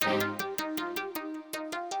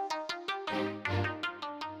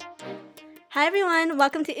Hi everyone,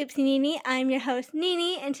 welcome to Oopsie Nini. I'm your host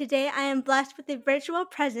Nini, and today I am blessed with the virtual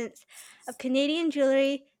presence of Canadian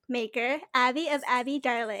jewelry maker Abby of Abby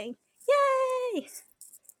Darling. Yay!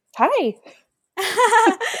 Hi.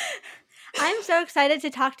 I'm so excited to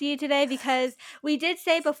talk to you today because we did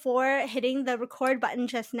say before hitting the record button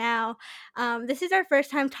just now, this is our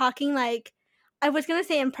first time talking I was going to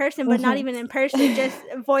say in person, but not even in person, just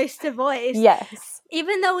voice to voice. Yes.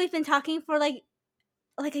 Even though we've been talking for like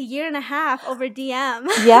a year and a half over DM.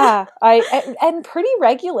 Yeah. And pretty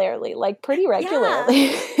regularly,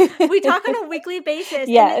 Yeah. We talk on a weekly basis,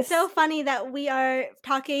 and it's so Yes. funny that we are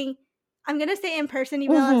talking, I'm going to say in person,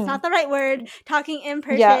 even though that's not the right word, talking in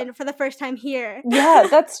Yeah. person for the first time here. Yeah,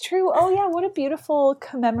 that's true. Oh yeah, what a beautiful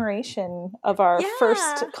commemoration of our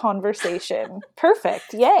first Yeah. conversation.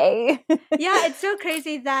 Perfect. Yay. Yeah, it's so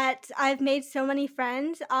crazy that I've made so many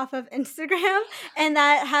friends off of Instagram and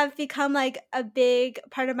that have become like a big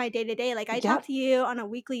part of my day-to-day. Like I talk Yep. to you on a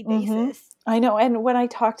weekly basis. I know. And when I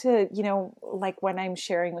talk to, like when I'm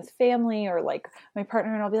sharing with family or like my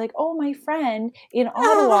partner, and I'll be like, oh, my friend in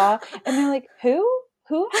Ottawa. And they're like, who?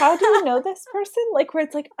 How do you know this person? Like, where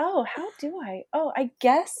it's like, oh, how do I? Oh, I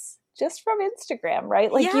guess just from Instagram,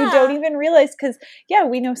 right? Like you don't Yeah. even realize because, yeah,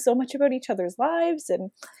 we know so much about each other's lives and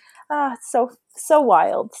so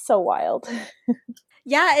wild, so wild.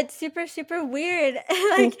 Yeah, it's super, super weird.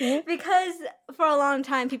 Mhm. Because for a long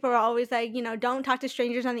time, people were always like, don't talk to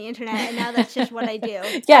strangers on the internet. And now that's just what I do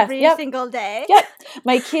Yeah, every yep. single day. Yep.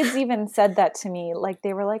 My kids even said that to me. Like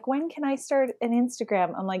they were like, when can I start an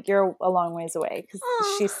Instagram? I'm like, you're a long ways away because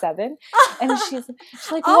Aw. she's 7. And she's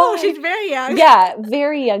like, Oh, why? she's very young. Yeah,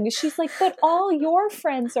 very young. She's like, but all your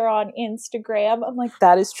friends are on Instagram. I'm like,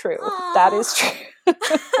 that is true. That Aw. is true.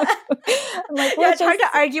 I'm like, Yeah, it's hard to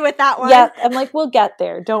argue with that one. yeah, I'm like, we'll get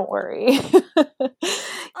there. Don't worry.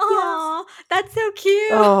 Yeah. Aw, that's so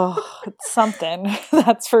cute. Oh, it's something.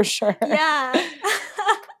 That's for sure. Yeah.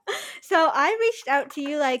 So I reached out to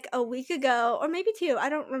you like a week ago, or maybe 2, I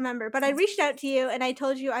don't remember, but I reached out to you and I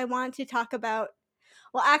told you I want to talk about,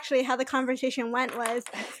 well, actually, how the conversation went was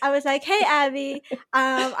I was like, hey, Abby,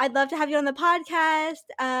 I'd love to have you on the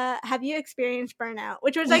podcast. Have you experienced burnout?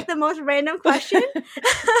 Which was like the most random question.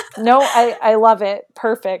 No, I love it.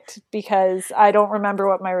 Perfect. Because I don't remember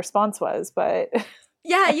what my response was, but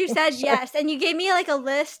Yeah, you said sure. yes. And you gave me like a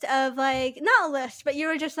list of like, not a list, but you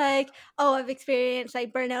were just like, oh, I've experienced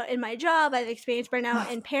like burnout in my job. I've experienced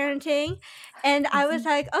burnout in parenting. And I was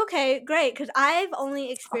like, okay, great. Because I've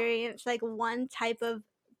only experienced like one type of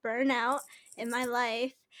burnout in my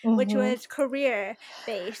life, which Mm-hmm. was career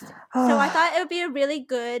based. So I thought it would be a really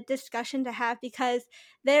good discussion to have because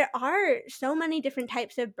there are so many different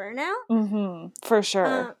types of burnout. Mm-hmm. For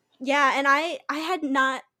sure. Yeah, and I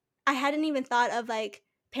hadn't even thought of like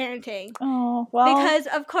parenting Oh, well, because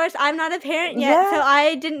of course I'm not a parent yet, so yeah.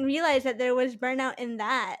 I didn't realize that there was burnout in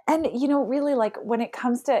that. And, really, like when it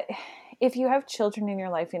comes to if you have children in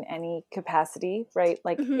your life in any capacity, right?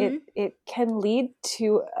 Like Mhm. it can lead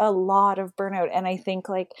to a lot of burnout. And I think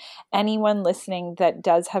like anyone listening that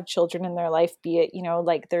does have children in their life, be it,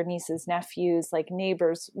 like their nieces, nephews, like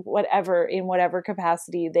neighbors, whatever, in whatever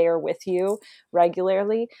capacity they are with you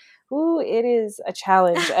regularly, ooh, it is a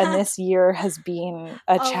challenge. And this year has been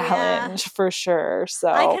a Oh yeah. challenge for sure. I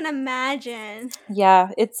So can imagine.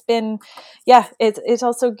 yeah, it's been, yeah, it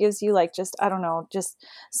also gives you like just, I don't know, just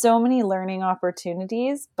so many learning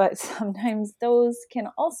opportunities, but sometimes those can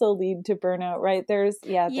also lead to burnout, right? There's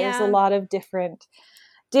a Yeah. lot of different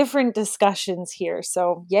discussions here.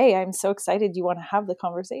 So yay, I'm so excited you want to have the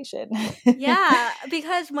conversation. Yeah,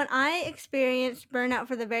 because when I experienced burnout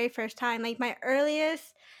for the very first time, like my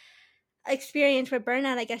earliest experience with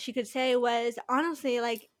burnout, I guess you could say, was honestly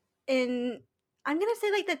like in, I'm gonna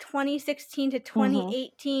say like the 2016 to Mm-hmm.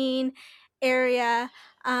 2018 area.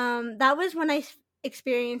 That was when I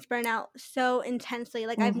experienced burnout so intensely.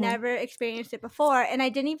 Like I've Mm-hmm. never experienced it before, and I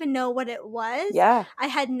didn't even know what it was. Yeah. I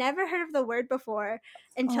had never heard of the word before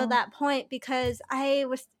until Oh. that point because I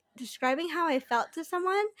was describing how I felt to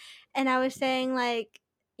someone, and I was saying like,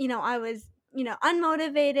 I was,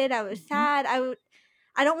 unmotivated. I was Mm-hmm. sad.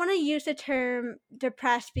 I don't want to use the term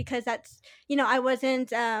depressed because that's, I wasn't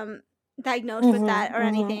diagnosed with that Mm-hmm. or Mm-hmm.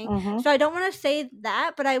 anything. Mm-hmm. So I don't want to say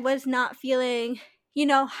that, but I was not feeling,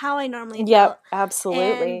 how I normally felt. Yep, And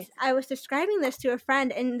absolutely. I was describing this to a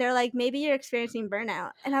friend, and they're like, maybe you're experiencing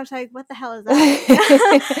burnout. And I was like, what the hell is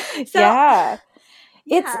that? So, Yeah.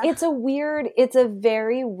 yeah. It's a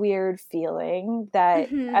very weird feeling that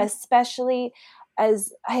Hmm. especially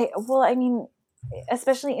as I mean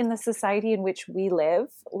especially in the society in which we live,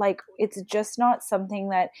 like it's just not something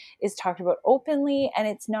that is talked about openly, and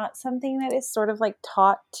it's not something that is sort of like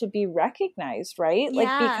taught to be recognized, right? Like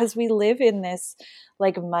Yeah. because we live in this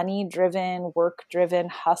like money driven, work driven,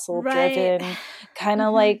 hustle Right. driven kind of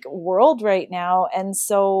Mhm. like world right now. And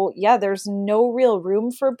so yeah, there's no real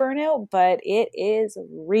room for burnout, but it is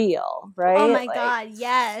real, Oh right? my Like god,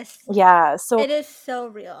 yes. yeah, so It is so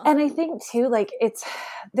real. and I think too, like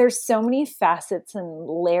there's so many facets and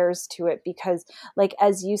layers to it, because like,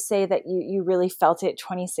 as you say that you really felt it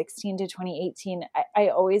 2016 to 2018,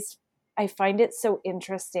 I find it so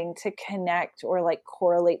interesting to connect or like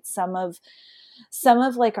correlate some of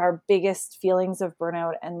like our biggest feelings of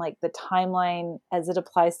burnout and like the timeline as it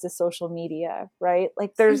applies to social media, right?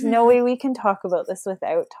 Like there's no Mhm. way we can talk about this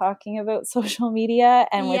without talking about social media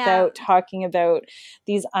and Yeah. without talking about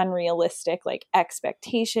these unrealistic like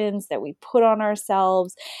expectations that we put on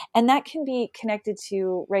ourselves. And that can be connected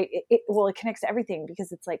to, right? It connects to everything,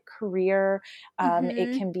 because it's like career, it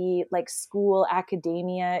Mhm. can be like school,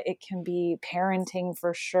 academia, it can be parenting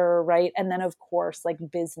for sure, right? And then of course like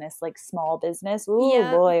business, like small business. Yeah.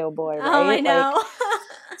 Oh boy, Oh, I right? Like, know.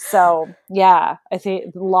 so yeah, I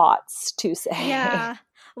think lots to say. Yeah.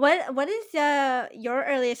 What is your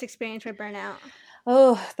earliest experience with burnout?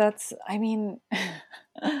 Oh, that's, I mean,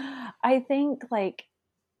 I think like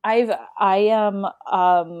I am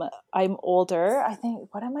I'm older. I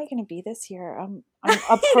think, what am I going to be this year? I'm I don't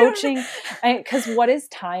approaching, cuz what is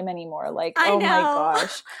time anymore? Like, I oh my know.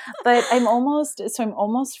 gosh. But I'm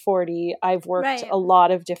almost 40. I've worked Right. a lot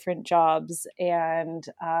of different jobs, and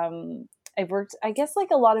I've worked, I guess, like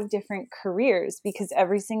a lot of different careers, because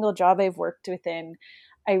every single job I've worked within,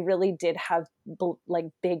 I really did have like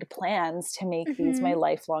big plans to make these my Mhm.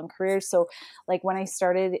 lifelong careers. So like when I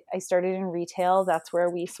started in retail. That's where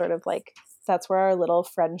we sort of like, that's where our little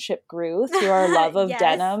friendship grew, through our love of Yes.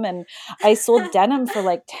 denim. And I sold denim for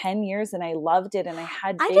like 10 years, and I loved it, and I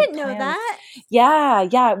had I big didn't know plans. that. Yeah,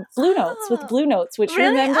 yeah, Blue Notes, with Oh. Blue Notes, which,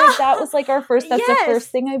 Really? remember, that Oh. was like our first, that's the first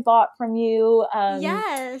Yes. thing I bought from you.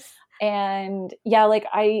 Yes. And yeah, like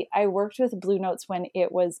I worked with Blue Notes when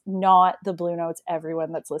it was not the Blue Notes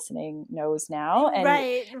everyone that's listening knows now. And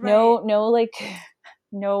Right, right. no like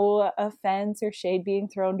no offense or shade being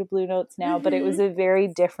thrown to Blue Notes now, but it was Mhm. a very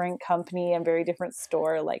different company and very different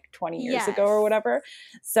store like 20 years ago or Yes. whatever.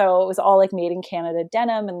 So it was all like made in Canada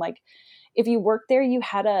denim, and like if you worked there,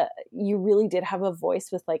 you really did have a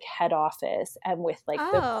voice with like head office and with like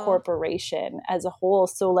the Oh. corporation as a whole.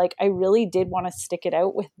 So like I really did want to stick it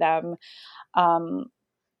out with them. Um,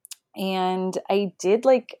 and I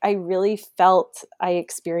really felt I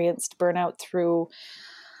experienced burnout through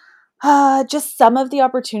just some of the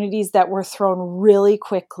opportunities that were thrown really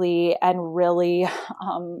quickly and really,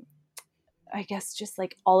 I guess, just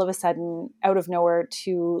like all of a sudden out of nowhere,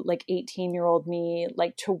 to like 18-year-old me,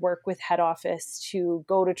 like to work with head office, to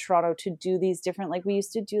go to Toronto, to do these different, like we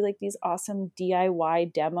used to do like these awesome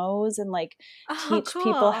DIY demos, and like Oh, teach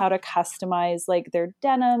people cool. how to customize like their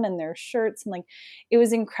denim and their shirts. And like, it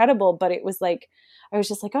was incredible, but it was like, I was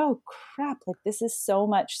just like, oh crap, like this is so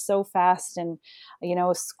much so fast. And, I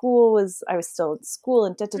was still in school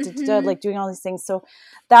and Mhm. like doing all these things. So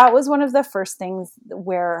that was one of the first things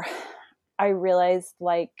where I realized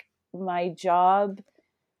like my job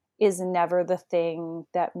is never the thing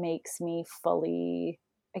that makes me fully,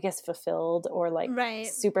 I guess, fulfilled or like Right.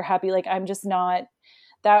 super happy. Like I'm just not,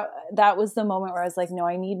 that was the moment where I was like, no,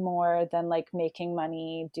 I need more than like making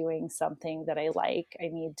money doing something that I like.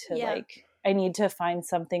 Yeah. I need to find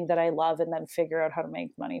something that I love and then figure out how to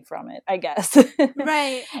make money from it, I guess.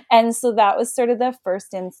 Right. And so that was sort of the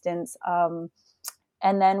first instance. And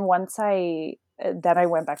then then I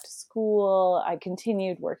went back to school. I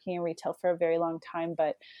continued working in retail for a very long time,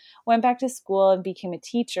 but went back to school and became a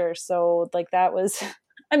teacher. So like that was,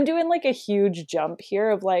 I'm doing like a huge jump here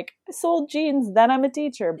of like, I sold jeans, then I'm a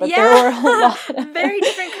teacher, but there Yeah. were a lot Very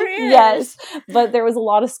different yes, careers. but there was a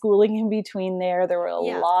lot of schooling in between there. There were a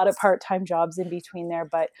Yeah. lot of part-time jobs in between there,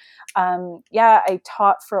 but yeah, I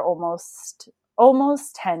taught for almost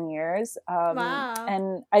 10 years. Wow.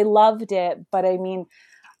 And I loved it, but I mean,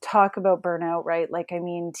 talk about burnout, right? Like, I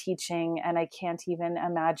mean, teaching, and I can't even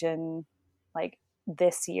imagine like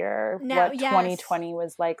this year Now, what yes. 2020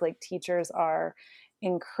 was like teachers are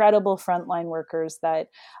incredible frontline workers that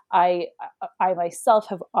I I myself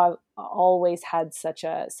have always had such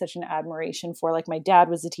an admiration for. Like my dad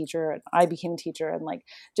was a teacher and I became a teacher, and like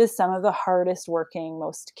just some of the hardest working,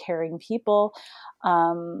 most caring people.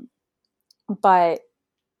 But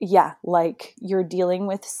yeah, like you're dealing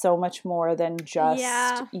with so much more than just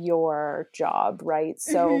Yeah. your job, right?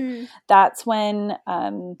 So Mhm. that's when,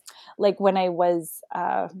 like when I was,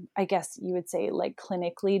 I guess you would say like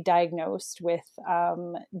clinically diagnosed with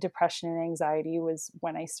depression and anxiety was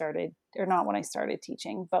when I started, or not when I started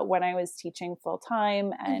teaching, but when I was teaching full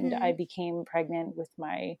time and I Mhm. became pregnant with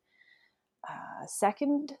my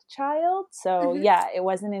second child. So Mhm. yeah, it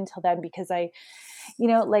wasn't until then because I,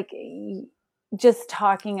 like just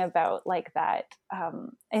talking about like that,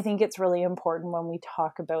 I think it's really important when we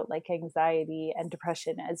talk about like anxiety and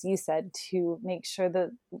depression, as you said, to make sure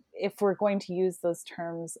that if we're going to use those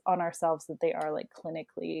terms on ourselves, that they are like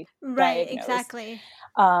clinically Right, diagnosed. exactly.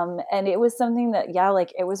 And it was something that, yeah,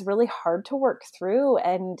 like it was really hard to work through.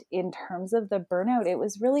 And in terms of the burnout, it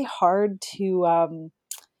was really hard to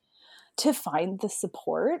find the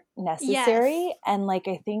support Yes. necessary. And like,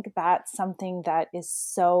 I think that's something that is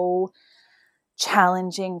so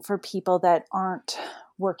challenging for people that aren't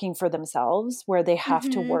working for themselves, where they have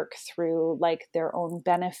to Mhm. work through like their own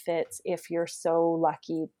benefits if you're so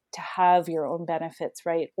lucky to have your own benefits,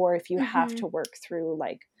 right? Or if you have to Mhm. work through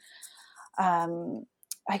like, um,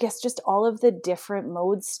 I guess just all of the different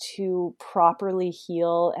modes to properly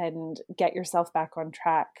heal and get yourself back on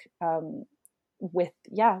track. With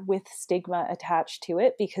stigma attached to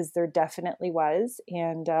it, because there definitely was.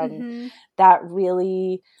 And Mhm. that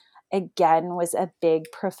really, again, was a big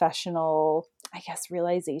professional, I guess,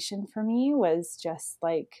 realization for me, was just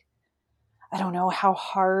like, I don't know how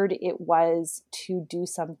hard it was to do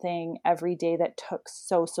something every day that took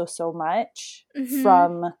so much Mhm.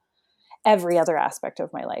 from every other aspect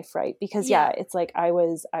of my life, right? Because yeah, Yeah. it's like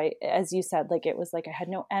as you said, like it was like I had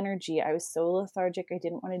no energy. I was so lethargic. I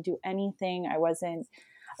didn't want to do anything. I wasn't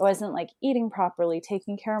like eating properly,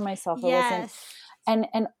 taking care of myself. I wasn't, Yes.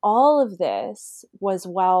 and all of this was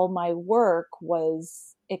while my work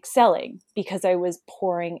was excelling, because I was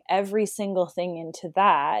pouring every single thing into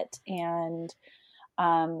that. And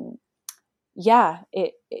um yeah,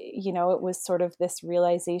 it was sort of this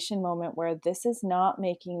realization moment where this is not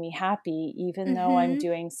making me happy, even though I'm Mhm.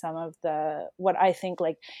 doing some of the, what I think,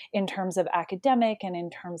 like in terms of academic and in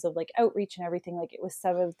terms of like outreach and everything, like it was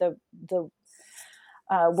some of the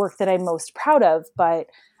work that I'm most proud of. But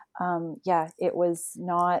yeah, it was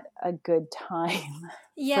not a good time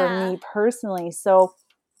for Yeah. me personally. So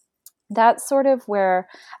that's sort of where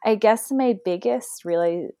I guess my biggest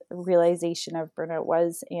realization of burnout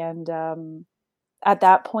was. And at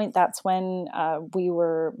that point, that's when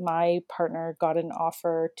my partner got an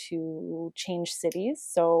offer to change cities.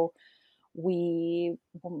 So we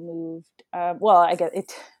moved, well, I guess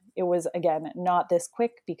it was, again, not this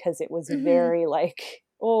quick, because it was Mhm. very like,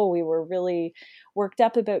 oh, we were really worked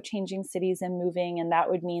up about changing cities and moving. And that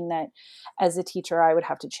would mean that as a teacher, I would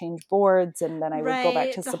have to change boards, and then I would go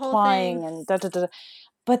back Right, to the whole thing. supplying and da da da.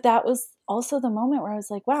 But that was also the moment where I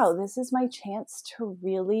was like, wow, this is my chance to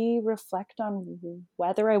really reflect on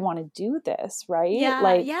whether I want to do this, right? Yeah,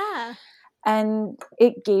 Like, yeah. and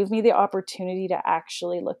it gave me the opportunity to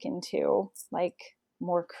actually look into like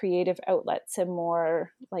more creative outlets and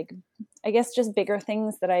more like, I guess, just bigger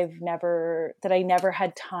things that I never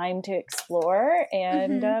had time to explore. And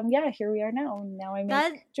Mhm. yeah, here we are now. Now I make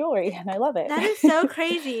That jewelry and I love it. that is so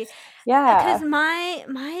crazy. Because Yeah.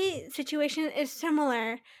 my situation is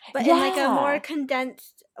similar, but in like a more Yeah.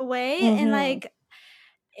 condensed way, and Mhm. like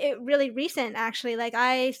it really recent actually. Like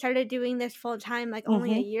I started doing this full time like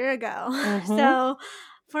only a Mhm. year ago. Mhm. So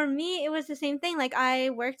for me it was the same thing. Like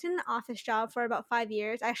I worked in an office job for about 5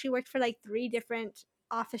 years. I actually worked for like 3 different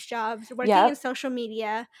office jobs, working in Yep. social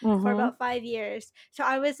media for Mhm. about 5 years. So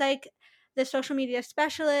I was like the social media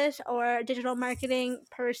specialist or digital marketing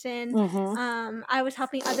person. Mhm. I was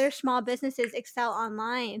helping other small businesses excel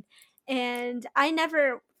online. And I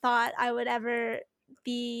never thought I would ever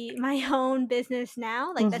be my own business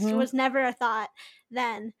now. Like that Mhm. was never a thought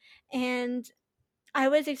then. And I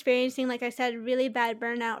was experiencing, like I said, really bad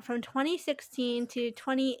burnout from 2016 to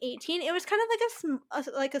 2018. It was kind of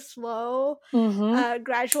like like a slow, Mhm.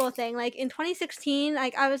 gradual thing. Like in 2016,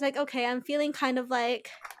 like I was like, okay, I'm feeling kind of like,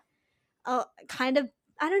 kind of.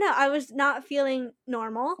 I don't know. I was not feeling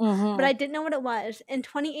normal, but Mhm. I didn't know what it was. And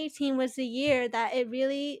 2018 was the year that it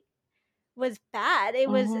really was bad.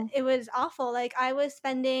 Mhm. It was awful. Like I was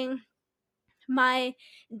spending my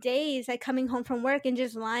days like coming home from work and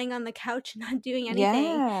just lying on the couch and not doing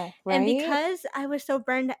anything. Yeah, And right? because I was so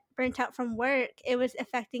burnt out from work, it was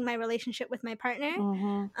affecting my relationship with my partner.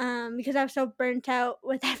 Mhm. Because I was so burnt out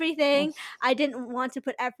with everything, I didn't want to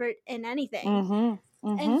put effort in anything. Mhm.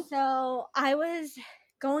 And Mhm. so I was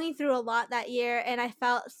going through a lot that year, and I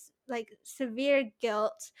felt like severe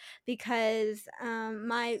guilt because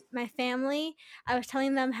my family, I was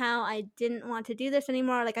telling them how I didn't want to do this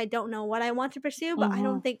anymore. Like I don't know what I want to pursue, but I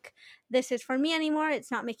don't think this is for me anymore. It's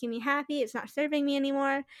not making me happy. It's not serving me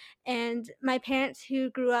anymore. And my parents, who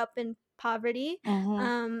grew up in poverty,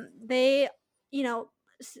 they, you know,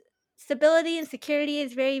 s- stability and security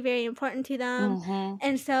is very, very important to them.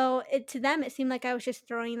 And so to them, it seemed like I was just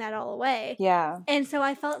throwing that all away. Yeah. And so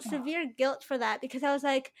I felt severe guilt for that because I was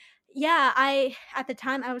like, yeah, at the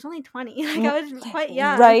time, I was only 20. Like, I was quite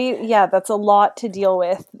young. Right. Yeah, that's a lot to deal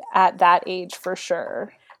with at that age for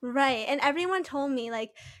sure. Right. And everyone told me,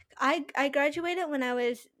 like, I graduated when I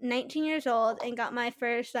was 19 years old and got my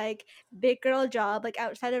first, like, big girl job, like,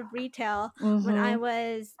 outside of retail when I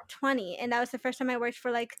was 20. And that was the first time I worked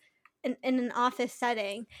for, like, in an office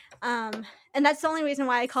setting. And that's the only reason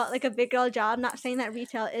why I call it, like, a big girl job. Not saying that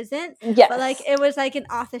retail isn't, Yes. but, like, it was, like, an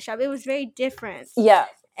office job. It was very different. Yeah,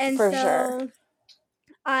 And for so sure.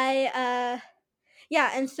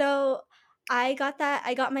 and so I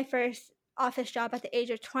got my first office job at the age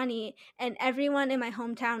of 20, and everyone in my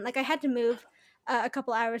hometown, like I had to move a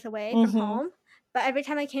couple hours away from home, but every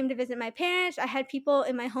time I came to visit my parents, I had people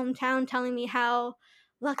in my hometown telling me how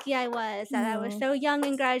lucky I was that I was so young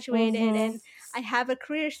and graduated and I have a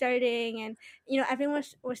career starting, and everyone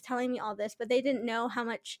was telling me all this, but they didn't know how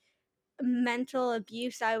much mental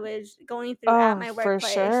abuse I was going through at Oh, my for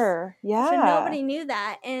workplace. sure. So Yeah. nobody knew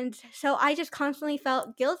that. And so I just constantly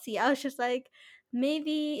felt guilty. I was just like,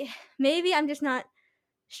 maybe I'm just not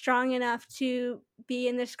strong enough to be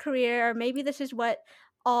in this career, or maybe this is what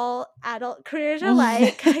all adult careers are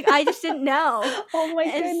like. I just didn't know. Oh my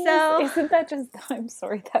And goodness. so Isn't that just, I'm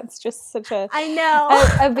sorry, that's just such a I know.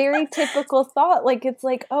 a very typical thought. Like it's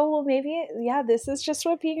like, oh well, maybe this is just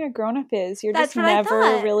what being a grown-up is. You're That's just what I never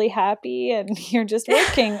thought. really happy and you're just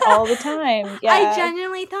working all the time. Yeah. I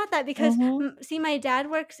genuinely thought that because see, my dad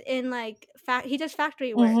works in like he does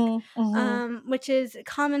factory work, which is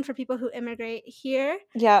common for people who immigrate here.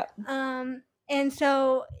 Yeah. And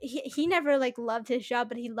so he never like loved his job,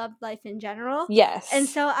 but he loved life in general. Yes. And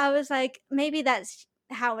so I was like, maybe that's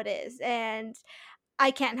how it is, and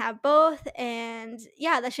I can't have both. And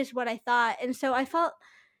yeah, that's just what I thought. And so I felt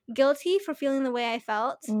guilty for feeling the way I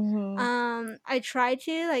felt. I tried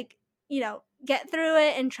to like, get through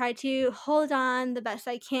it and try to hold on the best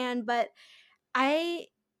I can, but I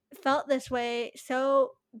felt this way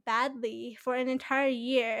so badly for an entire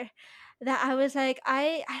year that I was like,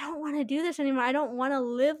 I don't want to do this anymore. I don't want to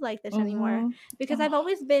live like this anymore, because I've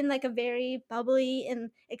always been like a very bubbly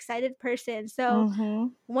and excited person. So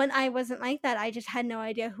when I wasn't like that, I just had no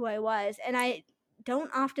idea who I was. And I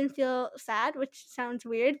don't often feel sad, which sounds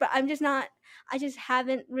weird, but I just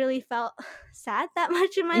haven't really felt sad that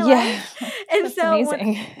much in my life. And That's so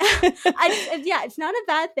amazing. it's not a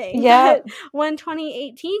bad thing. Yeah. But when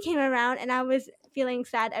 2018 came around and I was feeling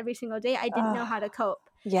sad every single day, I didn't know how to cope.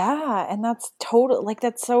 Yeah, and that's total, like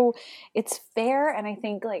that's so, it's fair. And I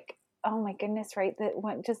think like, oh my goodness, right, that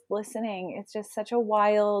when just listening, it's just such a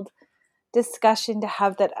wild discussion to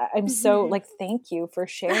have, that I'm so like, thank you for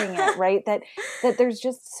sharing it, right? That there's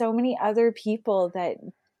just so many other people that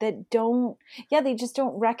don't, they just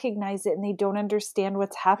don't recognize it, and they don't understand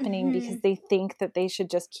what's happening because they think that they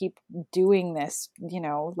should just keep doing this,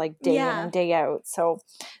 like day in and day out. So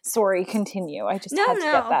sorry, continue. I just had to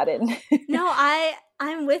get that in. No,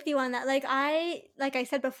 I'm with you on that. Like I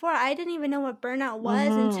said before, I didn't even know what burnout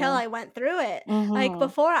was until I went through it. Like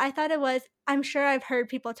before, I thought it was, I'm sure I've heard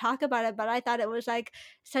people talk about it, but I thought it was like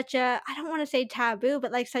such a, I don't want to say taboo,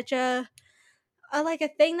 but like such a like a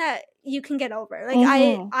thing that you can get over. Like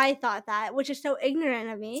I thought that, which is so ignorant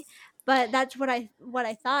of me, but that's what I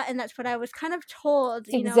thought, and that's what I was kind of told,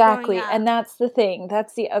 Exactly. growing up. And that's the thing.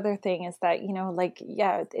 That's the other thing, is that, like,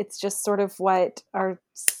 it's just sort of what our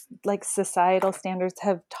like societal standards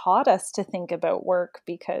have taught us to think about work,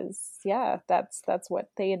 because that's what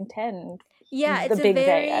they intend. Yeah, the it's big a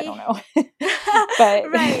very they, I don't know.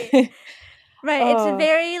 But right. Right, it's a oh,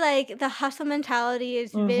 very, like, the hustle mentality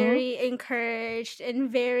is mhm. very encouraged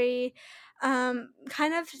and very,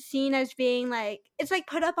 kind of seen as being, like, it's, like,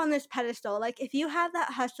 put up on this pedestal. Like, if you have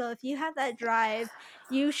that hustle, if you have that drive,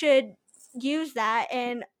 you should use that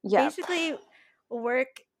and Yep. basically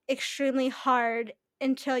work extremely hard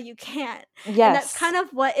until you can't. And that's Yes. kind of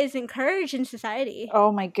what is encouraged in society.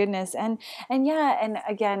 Oh my goodness. And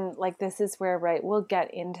again, like this is where, right, we'll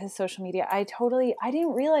get into social media. I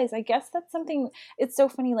didn't realize, I guess that's something, it's so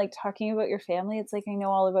funny, like talking about your family. It's like, I know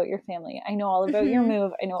all about your family. I know all about your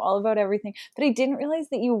move. I know all about everything, but I didn't realize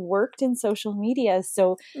that you worked in social media.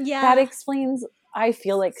 So that Yeah. explains I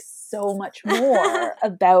feel like so much more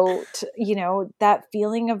about, you know, that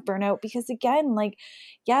feeling of burnout, because again, like,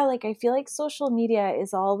 yeah, like I feel like social media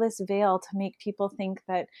is all this veil to make people think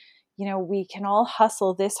that, you know, we can all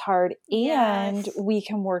hustle this hard and Yes. we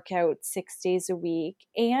can work out 6 days a week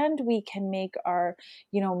and we can make our,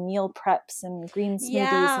 you know, meal preps and green smoothies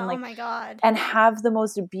Yeah. and Oh like, my God. and have the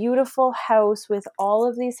most beautiful house with all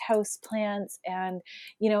of these house plants. And,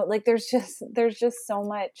 you know, like there's just so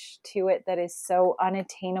much to it that is so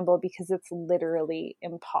unattainable because it's literally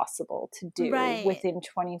impossible to do Right. within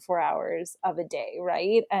 24 hours of a day.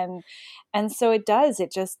 Right. And so it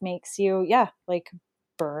just makes you, yeah, like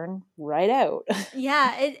burn right out.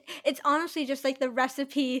 Yeah. It's honestly just like the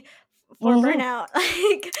recipe for Mhm. burnout.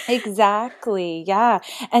 Like, Exactly. Yeah.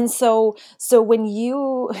 And so when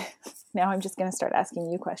you now I'm just going to start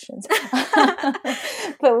asking you questions.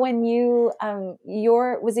 But when you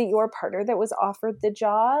was it your partner that was offered the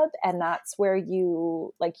job and that's where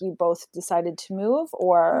you both decided to move,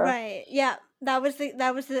 or right. Yeah. That was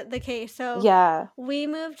the case. So yeah. we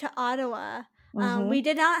moved to Ottawa. We Mhm.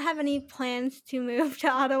 did not have any plans to move to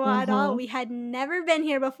Ottawa at all. Mhm. We had never been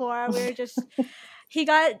here before. We were just he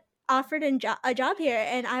got offered a job here,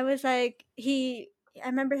 and I was like, I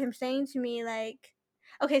remember him saying to me like,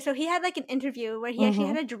 okay, so he had like an interview where he actually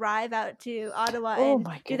had Mhm. to drive out to Ottawa Oh and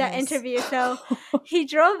my do that goodness. interview. So he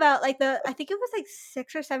drove out like I think it was like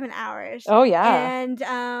 6 or 7 hours, Oh yeah.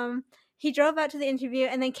 and he drove out to the interview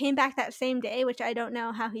and then came back that same day, which I don't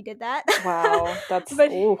know how he did that. Wow. That's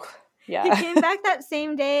But ooh. he Yeah. came back that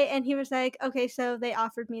same day and he was like, "Okay, so they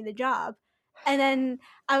offered me the job." And then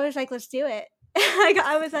I was like, "Let's do it." Like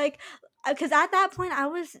I was like, cuz at that point I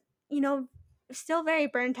was, you know, still very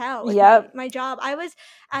burnt out with Yep. my job. I was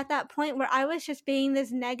at that point where I was just being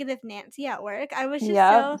this negative Nancy at work. Yep.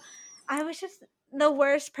 I was just the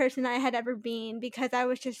worst person I had ever been because I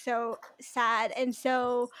was just so sad and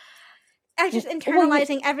so I was just Well,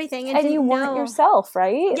 internalizing everything and and you didn't weren't know. yourself,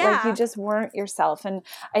 right? Like you Yeah. just weren't yourself. And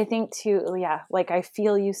I think too, yeah, like I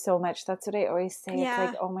feel you so much. That's what I always say. It's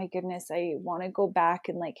like, Yeah. oh my goodness, I want to go back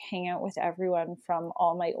and like hang out with everyone from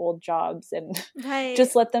all my old jobs and Right.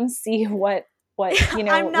 just let them see what, you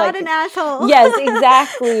know, I'm not like an asshole. yes,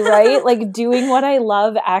 exactly, right? Like doing what I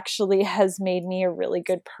love actually has made me a really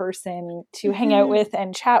good person to hang out Mhm. with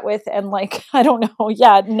and chat with and like I don't know,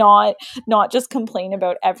 yeah, not just complain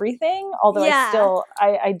about everything, although Yeah.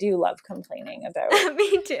 I do love complaining about, Me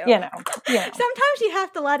too. you know, you know. Sometimes you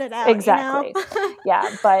have to let it out, you know? Exactly. Yeah,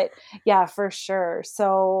 but yeah, for sure.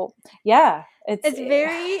 So, yeah, it's It's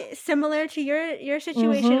very similar to your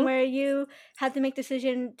situation mhm. where you had to make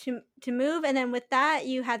decision to move, and then with that,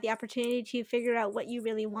 you had the opportunity to figure out what you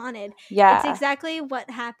really wanted. It's Yeah. exactly what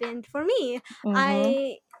happened for me.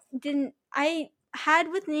 Mhm. I had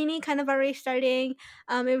with Nini kind of already starting.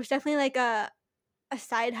 It was definitely like a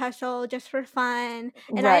side hustle just for fun.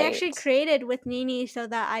 And I actually Right. created with Nini so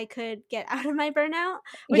that I could get out of my burnout,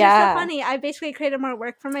 which is so Yeah. funny. I basically created more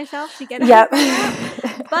work for myself to get out of Yep.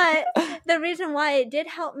 burnout. But the reason why it did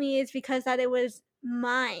help me is because that it was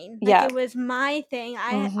mine. Like Yeah. it was my thing.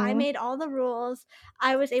 I Mhm. made all the rules.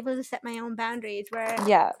 I was able to set my own boundaries where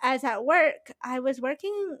Yeah. as at work, I was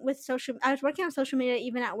working on social media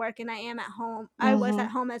even at work and I am at home. I was at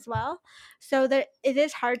Mhm. home as well. So there it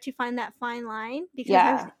is hard to find that fine line because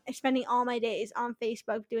I was Yeah. spending all my days on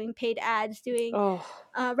Facebook doing paid ads, doing Oh.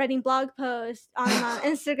 writing blog posts on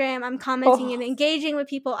Instagram. I'm commenting and Oh, engaging with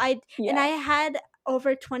people. I yeah. had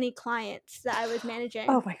over 20 clients that I was managing.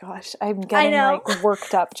 Oh my gosh, I'm I getting know. like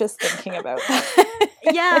worked up just thinking about that.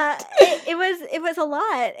 Yeah, it was a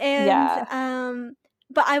lot, and Yeah.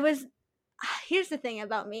 but I was. Here's the thing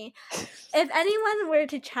about me. If anyone were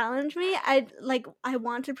to challenge me, I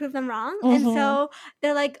want to prove them wrong. And Mhm. so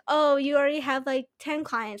they're like, "Oh, you already have like 10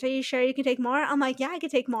 clients. Are you sure you can take more?" I'm like, "Yeah, I could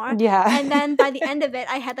take more." Yeah. And then by the end of it,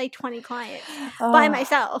 I had like 20 clients by Oh,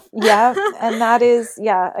 myself. yeah, and that is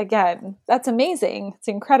yeah, again, that's amazing. It's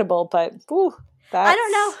incredible, but ooh, I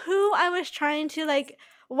don't know that's who I was trying to like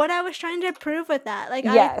what I was trying to prove with that. Like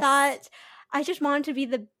I yes. thought I just wanted to be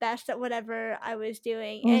the best at whatever I was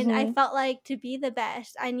doing. And I Mhm. felt like to be the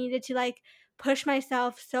best, I needed to like push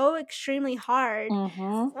myself so extremely hard,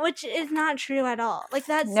 Mhm. which is not true at all. Like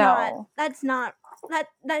No.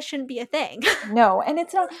 that shouldn't be a thing. No, and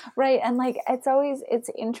it's not right. And like it's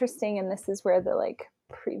interesting, and this is where the like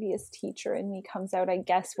previous teacher in me comes out, I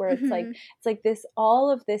guess, where Mhm. it's like this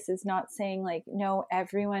all of this is not saying like no,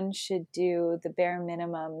 everyone should do the bare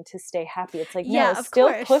minimum to stay happy. It's like no, Yeah, of still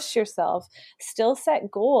course. push yourself, still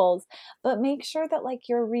set goals, but make sure that like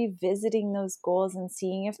you're revisiting those goals and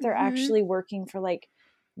seeing if they're Mhm. actually working for like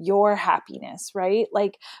your happiness, right?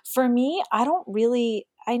 Like for me, I don't really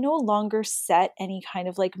I no longer set any kind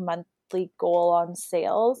of like monthly goal on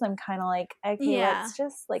sales. I'm kind of like, okay, Yeah.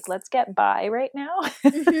 let's get by right now.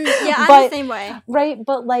 Yeah, I'm the But same way. right,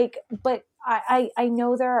 but I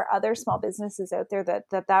know there are other small businesses out there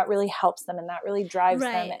that really helps them and that really drives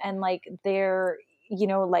them, Right. and like they're, you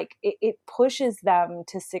know, like it pushes them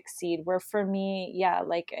to succeed, where for me, yeah,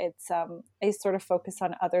 like it's I sort of focus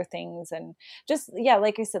on other things, and just, yeah,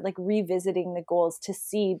 like I said, like revisiting the goals to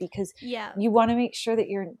see, because Yeah. you want to make sure that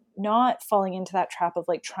you're not falling into that trap of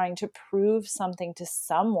like trying to prove something to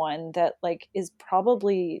someone that like is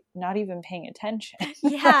probably not even paying attention.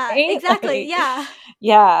 Yeah, Right? exactly. Like, Yeah.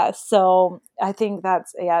 yeah, so I think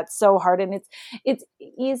that's, yeah, it's so hard, and it's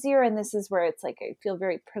easier, and this is where it's like I feel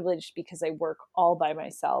very privileged because I work all by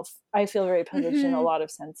myself. I feel very privileged in a lot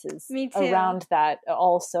of senses Me too. around that.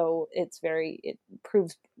 Also, it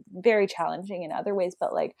proves very challenging in other ways,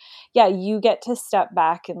 but like, yeah, you get to step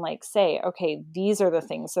back and like say, okay, these are the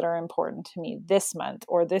things that are important to me this month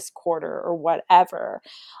or this quarter or whatever.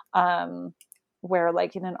 Where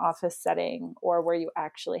like in an office setting or where you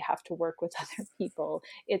actually have to work with other people,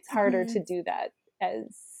 it's harder to do that as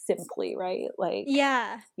simply, right? Like,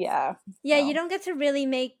 Yeah. yeah. Yeah, you So. don't get to really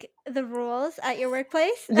make the rules at your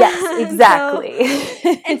workplace. Yes, and so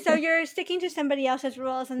exactly. and so you're sticking to somebody else's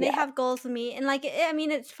rules and they Yeah. have goals to meet, and like I mean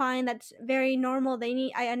it's fine, that's very normal.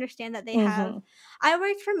 I understand that they have. Mm-hmm. I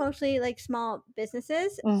worked for mostly like small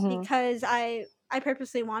businesses Mm-hmm. because I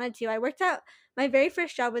purposely wanted to. I worked at my very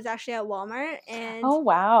first job was actually at Walmart, and Oh,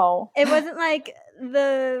 wow. it wasn't like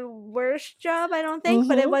the worst job, I don't think,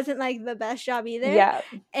 but it Mm-hmm. wasn't like the best job either. Yeah.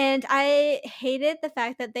 And I hated the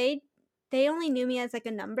fact that they only knew me as like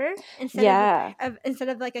a number Yeah. instead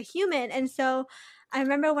of like a human. And so I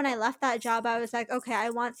remember when I left that job, I was like, okay, I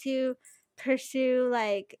want to pursue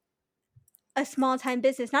like a small time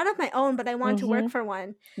business, not of my own, but I want to Mm-hmm. work for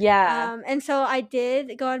one. Yeah. And so I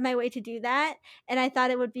did go on my way to do that, and I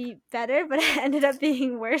thought it would be better, but it ended up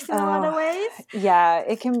being worse in a lot of Oh, ways. yeah,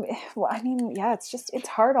 it can. Well, I mean, yeah, it's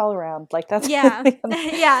hard all around. Like that's Yeah.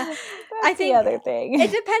 Yeah. I that's the think other thing.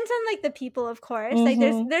 it depends on like the people, of course. Like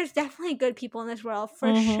Mm-hmm. there's definitely good people in this world for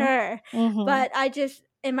Mm-hmm. sure. Mm-hmm. But I just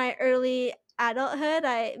in my early adulthood,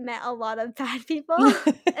 I met a lot of bad people.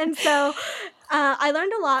 And so I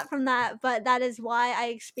learned a lot from that, but that is why I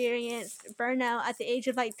experienced burnout at the age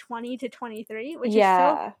of like 20 to 23, which is so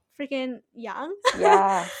Yeah. freaking young.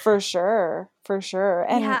 Yeah, for sure. For sure.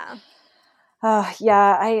 And Yeah.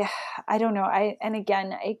 yeah, I don't know. And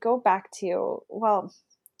again, I go back to, well,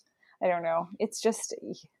 I don't know. It's just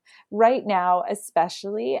right now,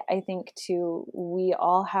 especially, I think too, we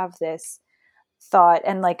all have this thought,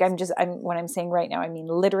 and like I'm when I'm saying right now, I mean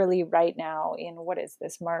literally right now in, what is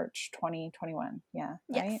this, March 2021? Yeah,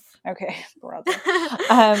 right. Yes. Okay. Brother.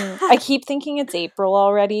 I keep thinking it's April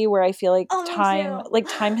already, where I feel like Oh, me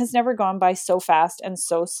too. time has never gone by so fast and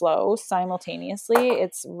so slow simultaneously.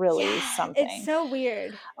 It's really Yeah, it's something. so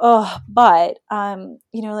weird. Oh, but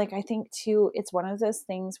you know, like I think too, it's one of those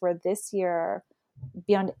things where this year,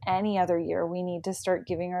 beyond any other year, we need to start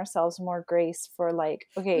giving ourselves more grace for like,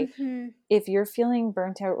 okay, Mhm. if you're feeling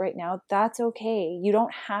burnt out right now, that's okay. You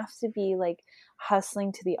don't have to be like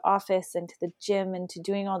hustling to the office and to the gym and to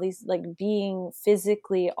doing all these, like being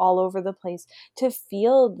physically all over the place to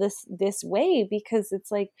feel this way, because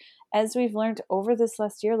it's like, as we've learned over this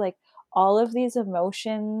last year, like all of these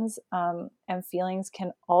emotions and feelings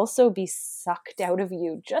can also be sucked out of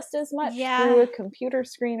you just as much through Yeah. a computer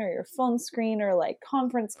screen or your phone screen or like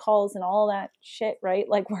conference calls and all that shit, right?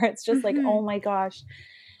 Like where it's just like, oh Mhm. my gosh,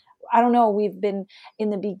 I don't know, we've been,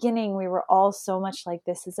 in the beginning, we were all so much like,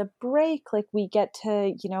 this is a break. Like we get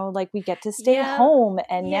to, you know, like we get to stay Yep. home.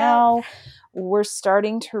 And Yep. now we're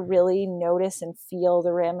starting to really notice and feel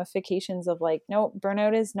the ramifications of like, no,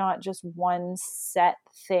 burnout is not just one set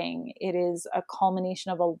thing. It is a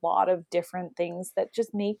culmination of a lot of different things that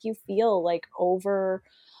just make you feel like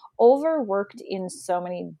overworked in so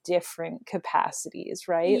many different capacities,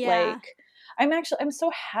 right? Yeah. Like I'm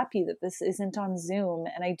so happy that this isn't on Zoom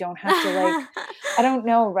and I don't have to like, I don't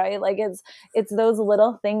know, right? Like it's those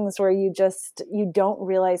little things where you don't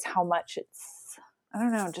realize how much it's, I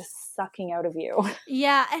don't know, just sucking out of you.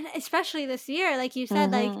 Yeah, and especially this year, like you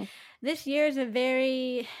said, like Mhm. this year is a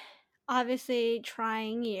very obviously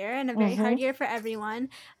trying year and a very hard Mhm. year for everyone,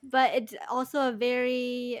 but it's also a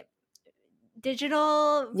very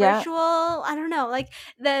digital, Yeah. virtual, I don't know, like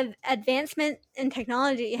the advancement in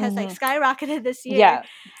technology has like Mhm. skyrocketed this year, Yeah,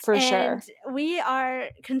 for and sure. we are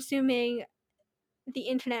consuming the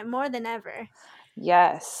internet more than ever.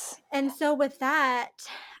 Yes. And so with that,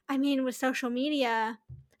 I mean with social media,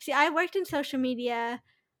 see I worked in social media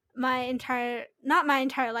my entire, not my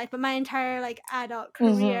entire life, but my entire like adult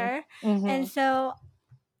Mhm. career. And Mhm. so,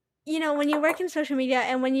 you know, when you work in social media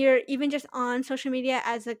and when you're even just on social media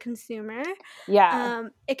as a consumer, Yeah.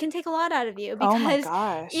 it can take a lot out of you Oh my because even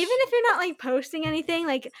gosh. if you're not like posting anything,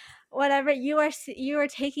 like whatever, you are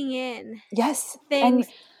taking in Yes. And things.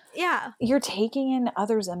 Yeah. you're taking in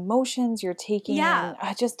others' emotions, you're taking Yeah.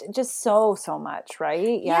 in just so much,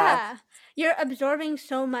 right? Yeah. Yeah. You're absorbing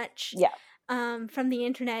so much Yeah. from the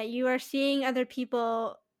internet. You are seeing other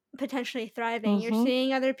people potentially thriving. You're Mhm.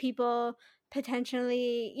 seeing other people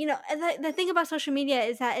potentially, you know, and the thing about social media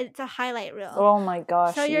is that it's a highlight reel. Oh my So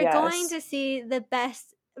gosh, you're going yes. to see the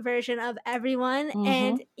best version of everyone,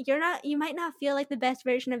 and Mhm. you might not feel like the best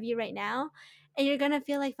version of you right now, and you're gonna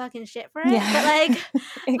feel like fucking shit for it. But Yeah. like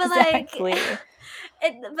but like Exactly.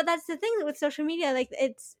 but that's the thing with social media, like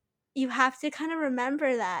it's, you have to kind of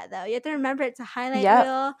remember that though. You have to remember it's a highlight Yep.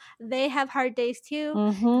 reel. They have hard days too.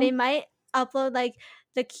 They Mhm. might upload like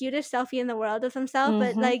the cutest selfie in the world of themselves,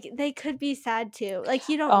 but Mhm. like they could be sad too. Like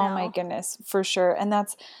you don't Oh my know. goodness, for sure. And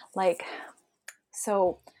that's like,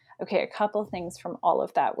 so, okay, a couple things from all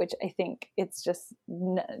of that, which I think it's just,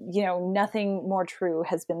 nothing more true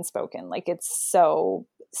has been spoken. Like it's so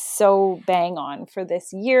bang on for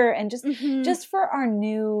this year, and Mhm. just for our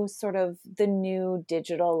new sort of the new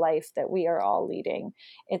digital life that we are all leading.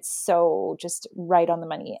 It's so just right on the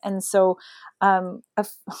money. And so, oh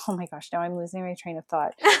my gosh, now I'm losing my train of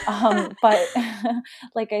thought. But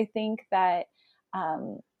like, I think that,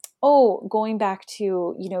 um, oh, going back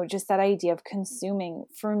to, just that idea of consuming,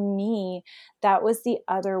 for me, that was the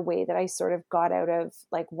other way that I sort of got out of,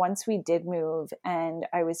 like, once we did move and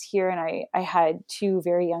I was here and I had two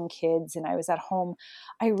very young kids and I was at home,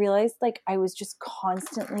 I realized like I was just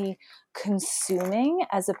constantly consuming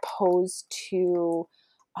as opposed to,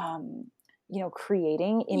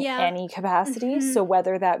 creating in Yeah. any capacity. Mhm. So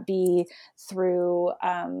whether that be through,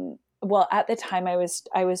 well, at the time I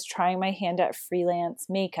was trying my hand at freelance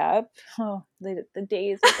makeup. Oh, the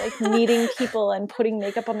days of like meeting people and putting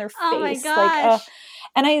makeup on their Oh my face, like, gosh.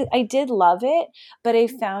 and I did love it, but I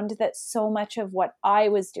found that so much of what I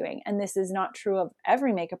was doing, and this is not true of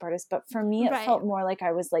every makeup artist, but for me it Right. felt more like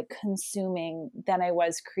I was like consuming than I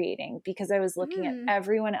was creating, because I was looking at Mm.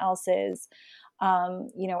 everyone else's,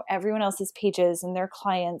 everyone else's pages and their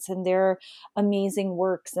clients and their amazing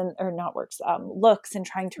works, and or not works, looks, and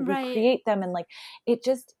trying to Right. recreate them. And like, it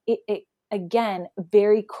again,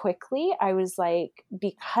 very quickly, I was like,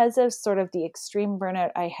 because of sort of the extreme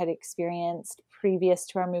burnout I had experienced previous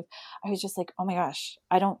to our move, I was just like, oh my gosh,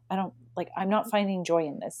 I don't like, I'm not finding joy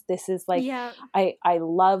in this. This is like, Yeah. I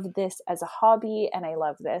love this as a hobby, and I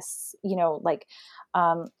love this, like,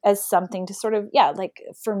 as something to sort of, yeah, like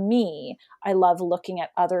for me, I love looking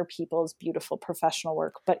at other people's beautiful professional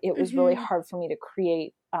work, but it was really Mhm. hard for me to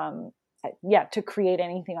create, to create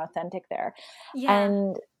anything authentic there. Yeah.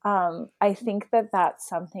 And I think that that's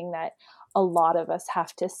something that a lot of us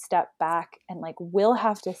have to step back, and like will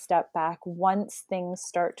have to step back once things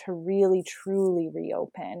start to really truly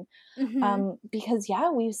reopen, Mhm. because yeah,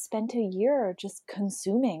 we've spent a year just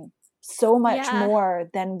consuming so much Yeah. more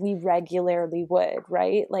than we regularly would,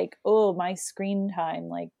 right? Like, oh, my screen time,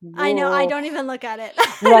 like, I know, I whoa. don't even look at it.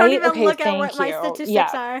 I don't Right, even okay, look at what thank my you. statistics Yeah.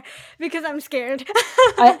 are because I'm scared.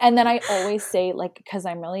 And then I always say, like, because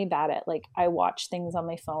I'm really bad at, like, I watch things on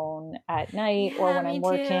my phone at night or Yeah, when I'm me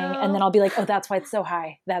working, and then too. I'll be like, oh, that's why it's so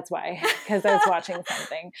high. That's why, because I was watching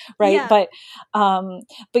something, right? Yeah. Um,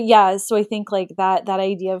 but yeah, so I think like that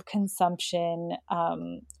idea of consumption,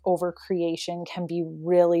 over creation can be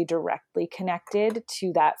really directly connected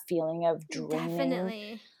to that feeling of draining.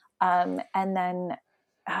 Definitely. And then,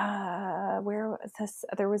 where was this?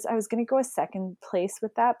 I was going to go a second place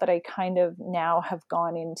with that, but I kind of now have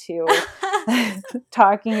gone into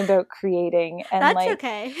talking about creating. And That's like,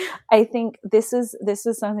 okay. I think this is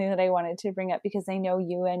something that I wanted to bring up, because I know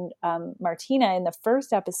you and, Martina in the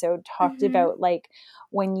first episode talked Mhm. about like,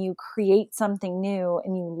 when you create something new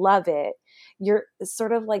and you love it, you're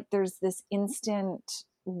sort of like, there's this instant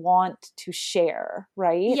want to share,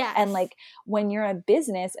 right? And Yes. like, when you're a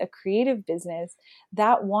creative business,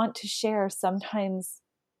 that want to share sometimes,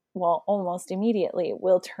 well, almost immediately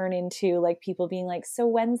will turn into like people being like, so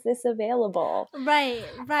when's this available? Right,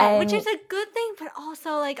 right, which And is a good thing, but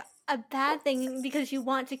also, like, a bad thing because you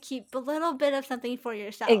want to keep a little bit of something for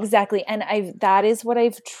yourself. exactly. And that is what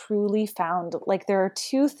I've truly found. Like, there are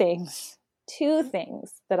two things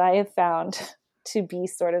that I have found to be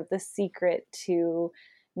sort of the secret to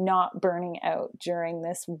not burning out during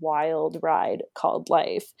this wild ride called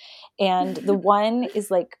life. And the one is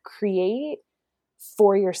like, create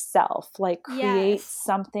for yourself. Like create Yes.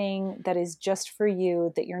 something that is just for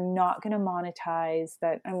you, that you're not going to monetize.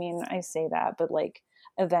 That, I mean, I say that, but like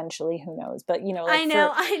eventually, who knows? But you know, like I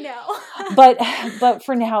know. but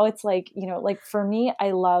for now, it's like, you know, like for me,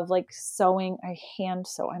 I love like sewing. I hand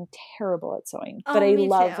sew. I'm terrible at sewing, but Oh, I me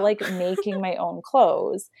love too. like making my own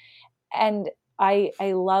clothes. And I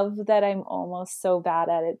love that I'm almost so bad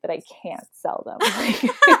at it that I can't sell them. Like,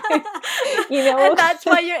 you know, And that's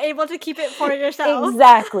why you're able to keep it for yourself.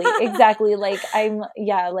 exactly. Like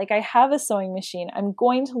like I have a sewing machine. I'm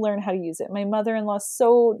going to learn how to use it. My mother-in-law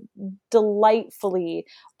so delightfully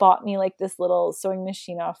bought me like this little sewing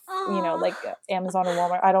machine off, you know, Aw. like Amazon or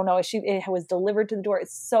Walmart. I don't know. It was delivered to the door.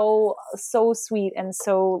 It's so sweet and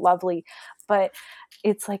so lovely. But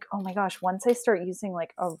it's like, oh my gosh, once I start using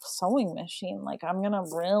like a sewing machine, like I'm going to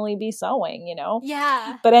really be sewing, you know?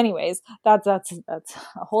 Yeah. But anyways, that's a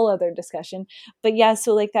whole other discussion. But yeah,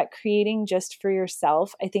 so like that creating just for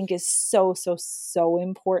yourself, I think is so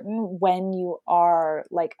important when you are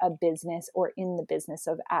like a business or in the business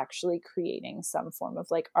of actually creating some form of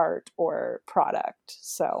like art or product.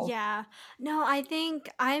 So, Yeah. No, I think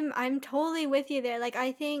I'm totally with you there. Like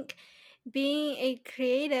I think being a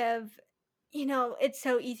creative, it's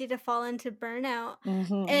so easy to fall into burnout,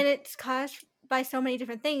 mhm. and it's caused by so many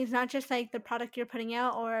different things, not just like the product you're putting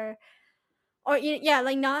out, yeah,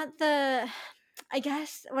 like not the I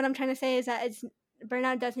guess what I'm trying to say is that it's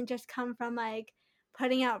burnout doesn't just come from like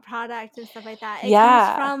putting out products and stuff like that. It comes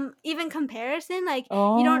Yeah. from even comparison. Like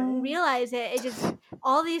you don't Oh, realize it. It just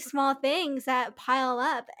all these small things that pile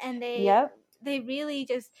up, and they yep. they really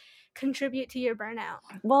just contribute to your burnout.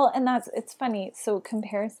 Well, and it's funny. So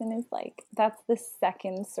comparison is like, that's the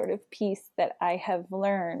second sort of piece that I have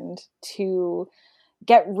learned to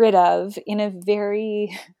get rid of in a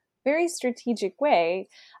very, very strategic way.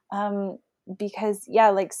 Um, because yeah,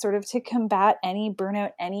 like sort of to combat any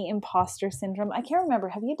burnout, any imposter syndrome. I can't remember.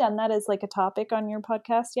 Have you done that as like a topic on your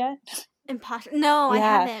podcast yet? Imposter? No, I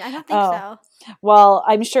Yeah. haven't. I don't think Oh, so. well,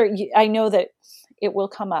 I'm sure I know that it will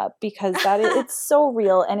come up because it's so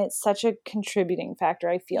real and it's such a contributing factor,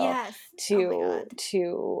 I feel, Yes. Oh my to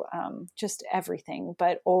god. just everything.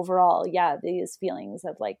 But overall, yeah, these feelings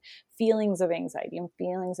of anxiety and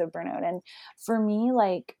feelings of burnout. And for me,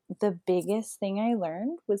 like the biggest thing I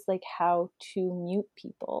learned was like how to mute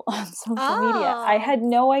people on social media. I Oh. had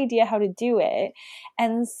no idea how to do it.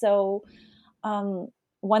 And so um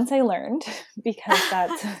once I learned, because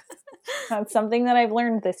that's something that I've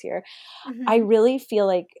learned this year. I Mhm. really feel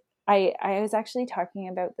like I was actually talking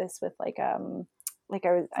about this with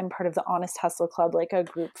I'm part of the Honest Hustle Club, like a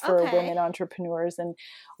group for Okay. women entrepreneurs, and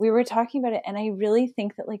we were talking about it, and I really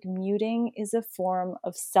think that like muting is a form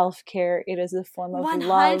of self-care. It is a form of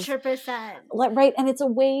love, 100%. right? And it's a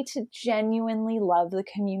way to genuinely love the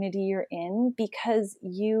community you're in, because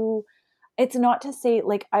it's not to say,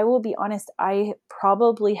 like, I will be honest, I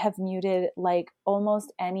probably have muted like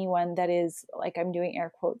almost anyone that is, like, I'm doing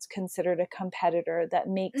air quotes, considered a competitor that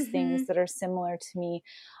makes things Mhm. that are similar to me,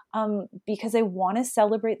 because I want to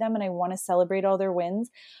celebrate them and I want to celebrate all their wins,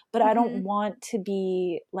 but I don't Mhm. want to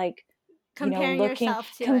be like, Comparing looking, yourself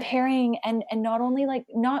to it. comparing, and not only like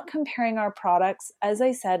not comparing our products, as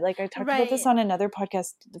I said, like I talked about this Right. on another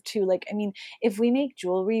podcast too. Like, I mean, if we make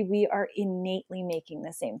jewelry, we are innately making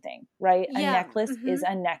the same thing, right? A Yeah. necklace is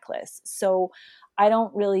Mhm. a necklace. So I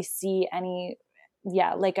don't really see any,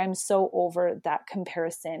 yeah, like I'm so over that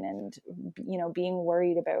comparison and, being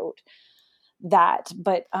worried about that.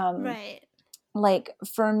 But Right. like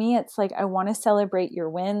for me, it's like I want to celebrate your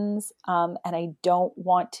wins, and I don't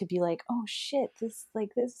want to be like, oh shit, this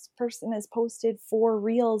person has posted 4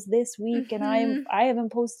 reels this week and Mhm. I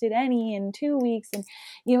haven't posted any in 2 weeks. And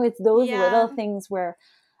it's those little Yeah. things where,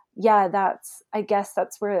 yeah, I guess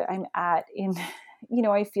that's where I'm at in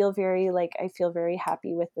I feel very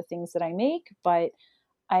happy with the things that I make, but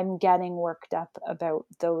I'm getting worked up about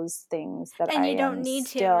those things that And I you don't am need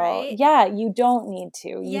to, still, right? yeah, you don't need to.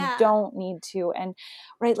 You Yeah. don't need to. And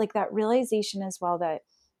right, like that realization as well that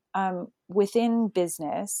within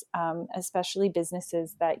business, especially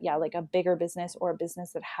businesses that, yeah, like a bigger business or a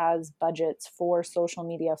business that has budgets for social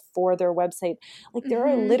media, for their website, like there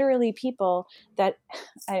are Mhm. literally people that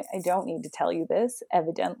I don't need to tell you this,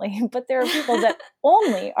 evidently, but there are people that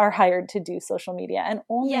only are hired to do social media and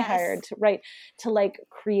only hired Yes. to like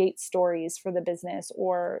create stories for the business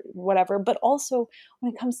or whatever. But also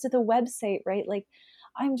when it comes to the website, right? Like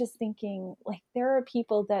I'm just thinking, like, there are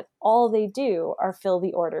people that all they do are fill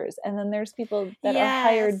the orders. And then there's people that are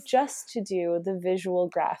hired Yes. just to do the visual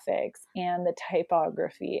graphics and the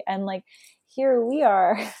typography. And like, here we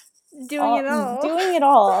are Doing it all. doing it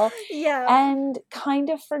all, Yeah. and kind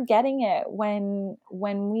of forgetting it when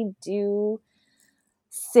we do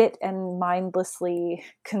sit and mindlessly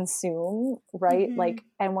consume, right? Like,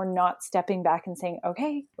 and we're not stepping back and saying,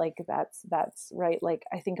 okay, like that's right. Like,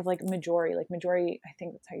 I think of like Midori, I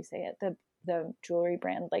think that's how you say it, the jewelry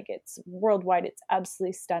brand, like it's worldwide, it's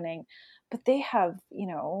absolutely stunning, but they have, you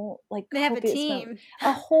know, like They have a copious team.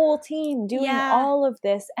 a whole team doing Yeah. all of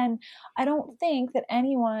this. And I don't think that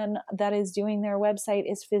anyone that is doing their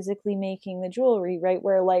website is physically making the jewelry, right?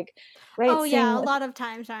 Where like, right, Oh yeah, a lot of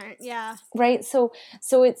times aren't. Yeah. right, so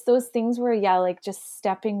it's those things where, yeah, like just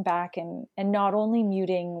stepping back and not only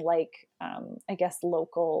muting, like, I guess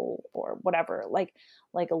local or whatever, like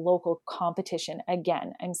a local competition.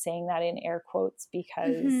 Again, I'm saying that in air quotes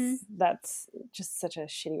because that's just such a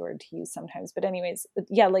shitty word to use sometimes, but anyways,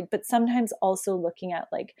 yeah, like, but sometimes also looking at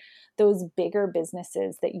like those bigger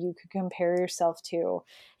businesses that you could compare yourself to,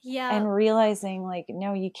 Yeah. and realizing like,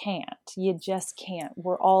 no, you can't, you just can't.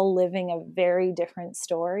 We're all living a very different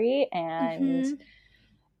story. And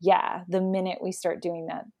yeah, the minute we start doing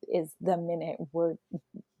that is the minute we're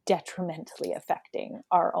detrimentally affecting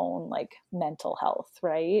our own like mental health,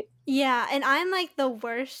 right? Yeah, and I'm like the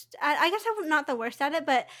worst I guess I'm not the worst at it,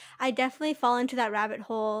 but I definitely fall into that rabbit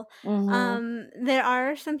hole. Mm-hmm. There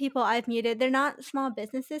are some people I've muted. They're not small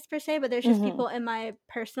businesses per se, but there's just Mm-hmm. people in my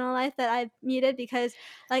personal life that I've muted because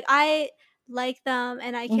like I like them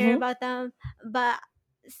and I care Mm-hmm. about them, but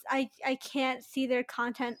I can't see their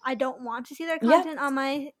content. I don't want to see their Yeah, content on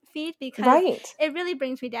my feed because right. it really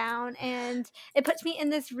brings me down and it puts me in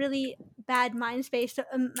this really bad mindset,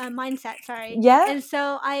 sorry. Yeah. And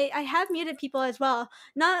so I have muted people as well,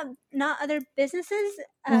 not other businesses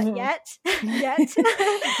Mm-hmm. yet yet,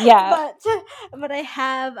 Yeah. but I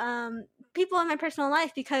have people in my personal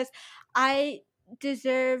life because I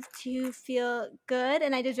deserve to feel good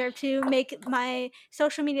and I deserve to make my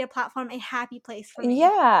social media platform a happy place for me.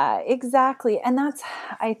 Yeah, exactly. And that's,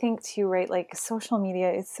 I think too, right? Like social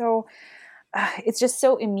media is so, it's just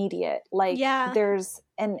so immediate. Like Yeah. there's,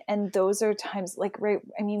 and those are times like, right,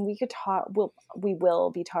 I mean, we could talk, we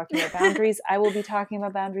will be talking about boundaries. I will be talking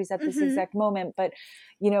about boundaries at this exact moment, but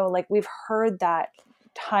you know, like we've heard that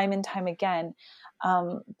time and time again.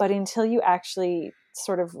 But until you actually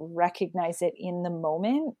sort of recognize it in the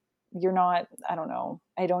moment, you're not, I don't know,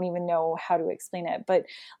 I don't even know how to explain it, but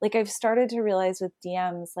like I've started to realize with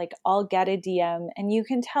DMs, like I'll get a DM and you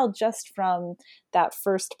can tell just from that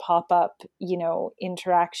first pop-up, you know,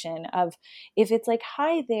 interaction of, if it's like,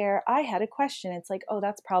 hi there, I had a question, it's like, oh,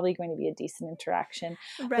 that's probably going to be a decent interaction.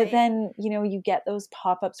 But Right. then, you know, you get those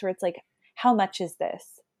pop-ups where it's like, how much is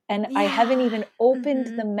this? And I haven't Yeah. even opened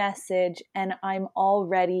the message and I'm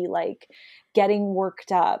already like getting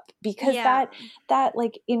worked up because Yeah. that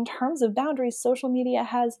like in terms of boundaries, social media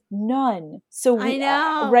has none. So I we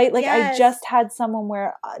know. right, like I Yes. just had someone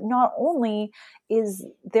where not only is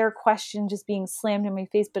their question just being slammed in my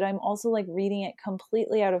face, but I'm also like reading it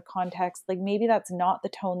completely out of context. Like maybe that's not the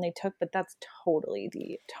tone they took, but that's totally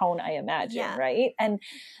the tone I imagine, Yeah. right? And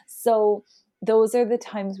so those are the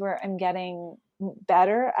times where I'm getting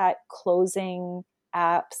better at closing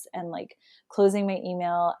apps and like closing my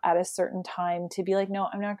email at a certain time to be like, no,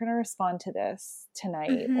 I'm not going to respond to this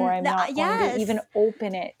tonight, or I'm not going to even Yes.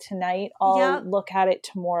 open it tonight. I'll Yep. look at it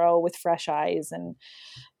tomorrow with fresh eyes and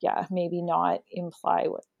yeah, maybe not imply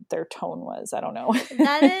what their tone was. I don't know.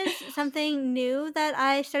 That is something new that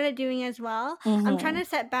I started doing as well. I'm trying Mm-hmm. to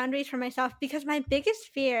set boundaries for myself because my biggest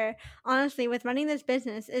fear, honestly, with running this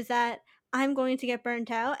business is that I'm going to get burnt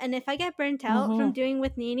out. And if I get burnt out from Mm-hmm. doing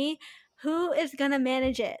with Nini, who is going to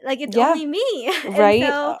manage it? Like, it's Yeah, only me. And right.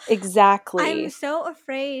 so I'm Exactly. so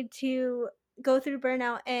afraid to go through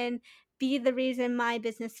burnout and be the reason my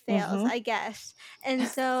business fails, Mm-hmm. I guess. And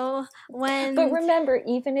so But when, remember,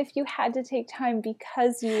 even if you had to take time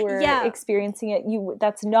because you were yeah, experiencing it, you,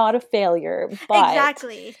 that's not a failure.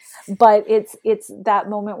 exactly. But it's that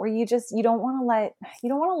moment where you just, you don't want to let, you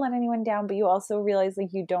don't want to let anyone down, but you also realize like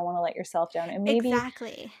you don't want to let yourself down. And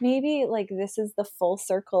Exactly. maybe like this is the full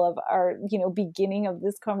circle of our, you know, beginning of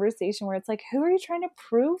this conversation where it's like, who are you trying to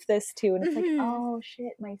prove this to? And it's like, Hmm. oh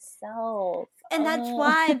shit, myself. And that's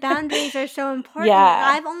why boundaries are so important. And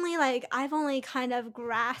Yeah. I've only kind of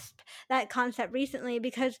grasped that concept recently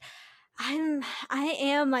because I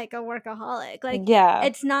am like a workaholic. Like Yeah.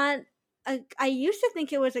 it's not I used to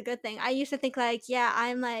think it was a good thing. I used to think like, yeah,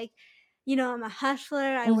 I'm like, I'm a hustler.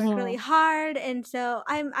 I work really Mm-hmm. hard, and so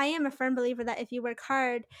I am a firm believer that if you work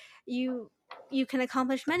hard, you you can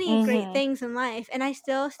accomplish many great Mm-hmm. things in life, and I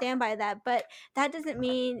still stand by that. But that doesn't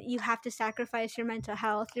mean you have to sacrifice your mental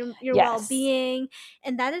health, your Yes. well-being,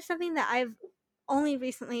 and that is something that I've only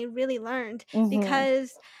recently really learned, Mm-hmm.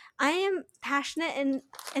 because I am passionate in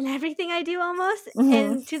everything I do almost, Mm-hmm.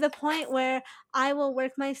 and to the point where I will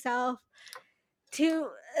work myself to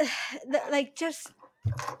like just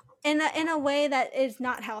in a way that is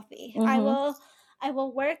not healthy. Mm-hmm. I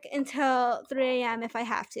will work until 3 a.m. if I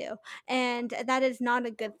have to, and that is not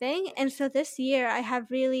a good thing. And so this year I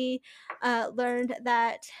have really learned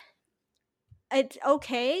that it's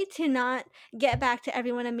okay to not get back to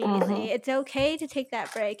everyone Mm-hmm. immediately. It's okay to take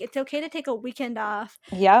that break. It's okay to take a weekend off,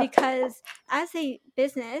 Yep. because as a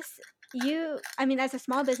business, I mean, as a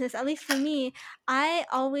small business, at least for me, I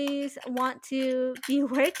always want to be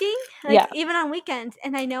working, like Yeah. even on weekends.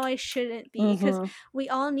 And I know I shouldn't be, because Mm-hmm. we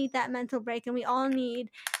all need that mental break, and we all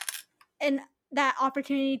need and that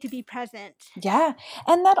opportunity to be present. Yeah.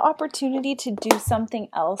 And that opportunity to do something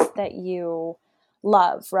else that you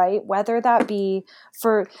love, right? Whether that be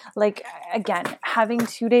for, like, again, having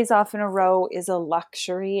 2 days off in a row is a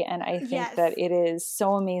luxury. And I think that Yes. it is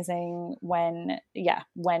so amazing when,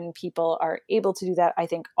 when people are able to do that. I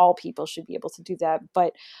think all people should be able to do that.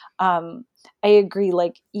 But I agree,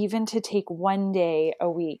 like, even to take one day a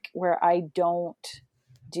week where I don't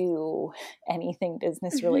do anything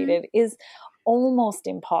business Hmm. related is almost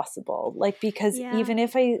impossible, like, because Yeah. even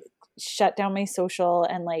if I shut down my social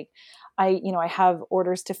and, like, I have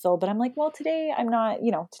orders to fill, but I'm like, well, today I'm not,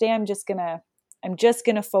 today I'm just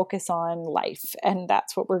gonna focus on life, and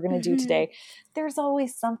that's what we're gonna do Hmm. today. There's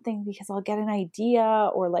always something, because I'll get an idea,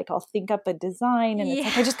 or like I'll think up a design, and it's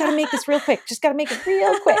like, I Yeah. just got to make this real quick, just got to make it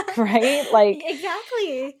real quick, right? Like,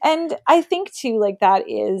 Exactly. and I think too, like, that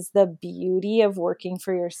is the beauty of working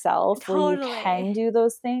for yourself, where you Totally. can do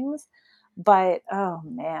those things. But oh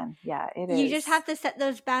man, yeah, it You just is. have to set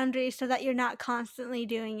those boundaries so that you're not constantly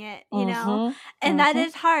doing it, you know? Mhm. And that Mhm.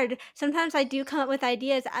 is hard. Sometimes I do come up with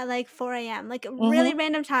ideas at like 4 a.m., like a really Mhm.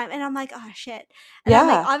 random time, and I'm like, oh shit. And I'm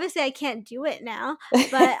like, Yeah. obviously I can't do it now,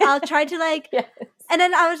 but I'll try to like, Yes. and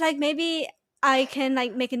then I was like, maybe I can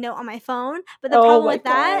like make a note on my phone. But Oh my the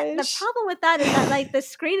gosh. problem with that is that like the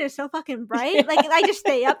screen is so fucking bright. Like I just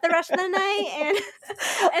stay up the rest of the night, and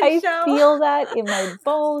and I so feel that in my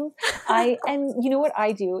bones. And you know what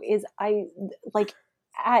I do is I, like,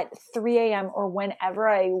 at 3 a.m. or whenever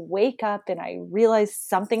I wake up and I realize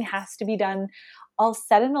something has to be done, I'll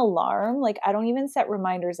set an alarm. Like, I don't even set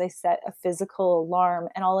reminders. I set a physical alarm,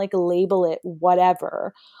 and I'll, like, label it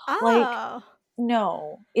whatever. Like, oh.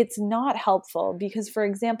 no, it's not helpful, because, for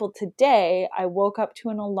example, today I woke up to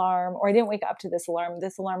an alarm, or I didn't wake up to this alarm.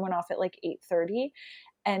 This alarm went off at like 8:30,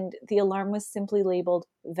 and the alarm was simply labeled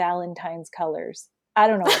Valentine's colors. I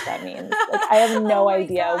don't know what that means. Like, I have Oh no my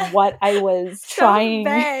idea god. what I was So trying,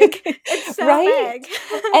 vague. It's so right? vague.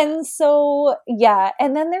 And so, yeah.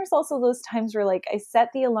 And then there's also those times where, like, I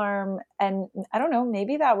set the alarm, and I don't know,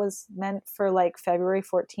 maybe that was meant for like February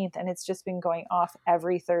 14th, and it's just been going off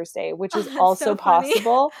every Thursday, which Oh, is that's also so funny.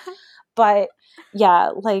 possible. But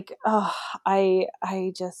yeah, like, oh, I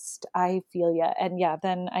feel ya. And yeah,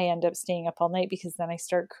 then I end up staying up all night, because then I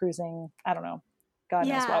start cruising, I don't know, God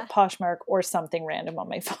knows Yeah. what, Poshmark or something random on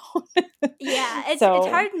my phone. Yeah, it's So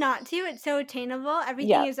hard not to. It's so attainable.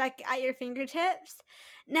 Everything yeah. is like at your fingertips.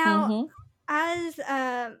 Now, Hmm. as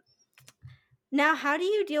now how do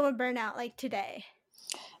you deal with burnout like today?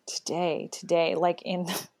 Today, like, in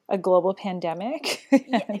a global pandemic.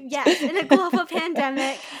 Yes, in a global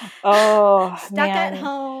pandemic, Oh stuck at man,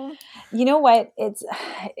 home. you know what?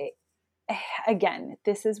 Again,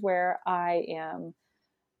 this is where I am.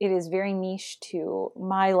 It is very niche to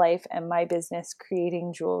my life and my business,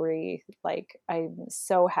 creating jewelry. Like, I'm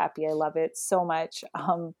so happy. I love it so much.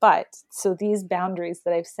 But so these boundaries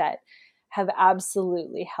that I've set have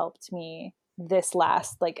absolutely helped me this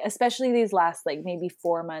last, like, especially these last, like, maybe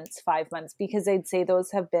 4 months, 5 months, because I'd say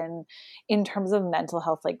those have been, in terms of mental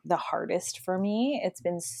health, like, the hardest for me. It's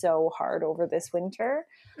been so hard over this winter.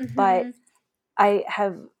 But Mhm. I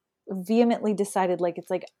have vehemently decided, like, it's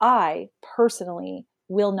like, I personally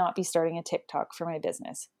will not be starting a TikTok for my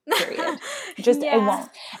business, period. Just, I Yeah. won't.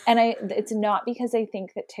 And it's not because I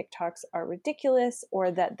think that TikToks are ridiculous,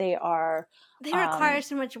 or that They require um,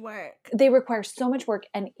 so much work. they require so much work,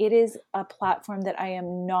 and it is a platform that I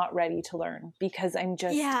am not ready to learn, because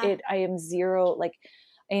Yeah. I am zero, like,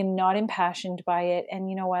 I am not impassioned by it. And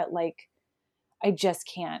you know what? Like, I just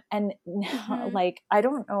can't. And Mhm. like, I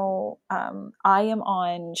don't know. I am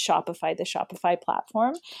on Shopify, the Shopify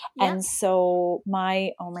platform. Yep. And so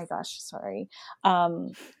oh my gosh, sorry.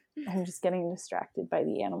 I'm just getting distracted by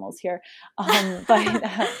the animals here. But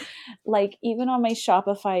like, even on my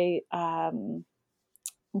Shopify,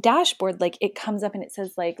 dashboard, like it comes up and it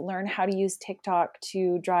says like, learn how to use TikTok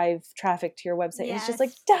to drive traffic to your website. And it's just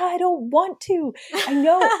like, I don't want to. I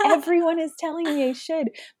know everyone is telling me I should,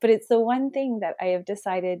 but it's the one thing that I have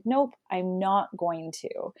decided, nope, I'm not going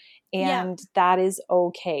to. And that is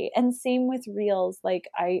okay. And same with Reels. Like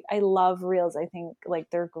I love Reels. I think like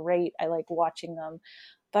they're great. I like watching them.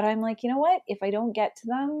 But I'm like, you know what? If I don't get to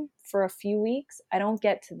them for a few weeks, I don't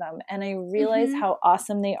get to them. And I realize how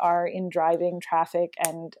awesome they are in driving traffic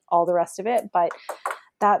and all the rest of it. But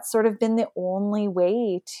that's sort of been the only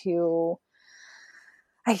way to,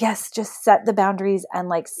 I guess, just set the boundaries and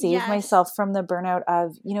like save myself from the burnout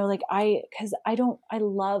of, you know, like I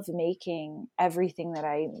love making everything that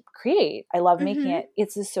I create. I love making it.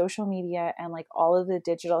 It's the social media and like all of the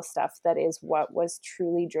digital stuff that is what was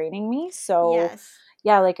truly draining me. So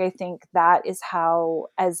yeah, like I think that is how,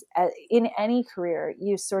 as in any career,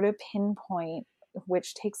 you sort of pinpoint,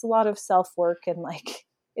 which takes a lot of self-work and like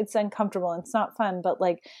it's uncomfortable and it's not fun, but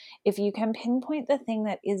like if you can pinpoint the thing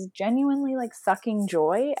that is genuinely like sucking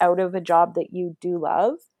joy out of a job that you do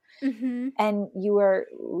love, and you are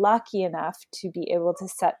lucky enough to be able to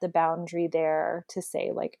set the boundary there to say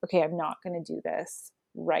like, okay, I'm not going to do this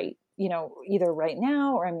right, you know, either right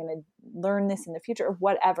now or I'm going to learn this in the future or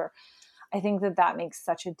whatever. I think that that makes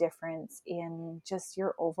such a difference in just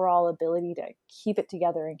your overall ability to keep it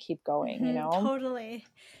together and keep going, you know?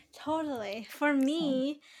 Totally. For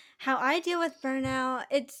me, how I deal with burnout,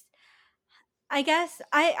 it's, I guess,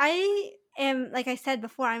 I am, like I said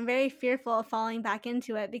before, I'm very fearful of falling back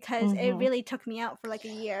into it because it really took me out for like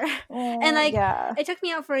a year. And like, it took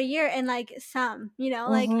me out for a year and like you know,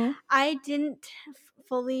 like I didn't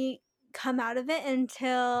fully come out of it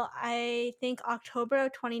until I think October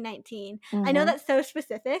of 2019. I know that's so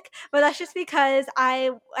specific, but that's just because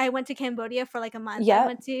I went to Cambodia for like a month. I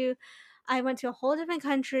went to a whole different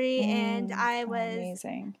country and I was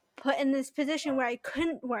amazing. Put in this position where I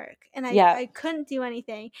couldn't work and I couldn't do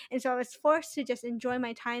anything. And so I was forced to just enjoy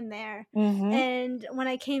my time there. And when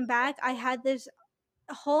I came back, I had this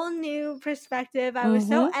whole new perspective. I was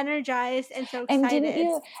so energized and so excited. And didn't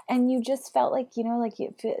you? And you just felt like, you know, like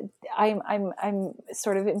I'm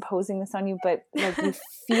sort of imposing this on you, but like you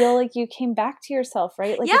feel like you came back to yourself,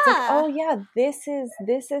 right? Like it's like, oh yeah, this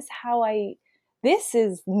is how this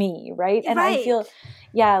is me, right? And I feel,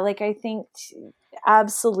 like I think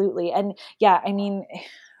absolutely, and I mean,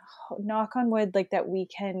 knock on wood, like that we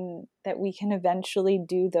can eventually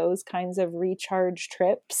do those kinds of recharge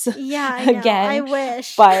trips again. I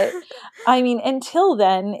wish. But I mean, until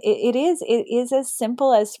then, it is as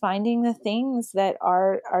simple as finding the things that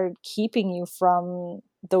are keeping you from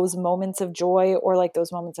those moments of joy or like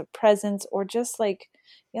those moments of presence or just like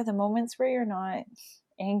the moments where you're not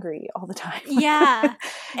angry all the time.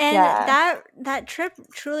 That trip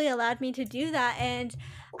truly allowed me to do that. And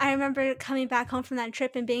I remember coming back home from that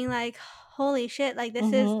trip and being like, holy shit, like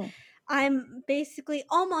this is, I'm basically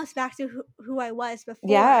almost back to who I was before.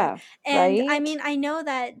 And I mean, I know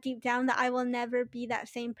that deep down that I will never be that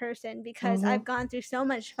same person because I've gone through so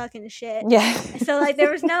much fucking shit. So like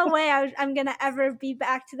there was no way I'm gonna ever be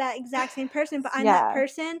back to that exact same person, but I'm that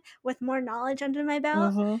person with more knowledge under my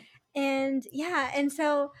belt. And and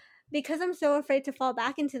so because I'm so afraid to fall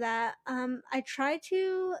back into that, I try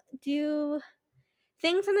to do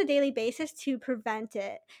things on a daily basis to prevent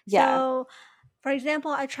it. So for example,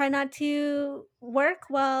 I try not to work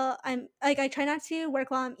while I'm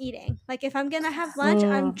eating. Like if I'm gonna have lunch,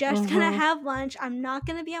 I'm just gonna have lunch. I'm not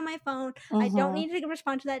gonna be on my phone. I don't need to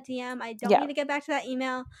respond to that DM. I don't need to get back to that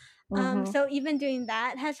email. So even doing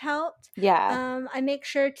that has helped. I make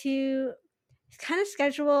sure to kind of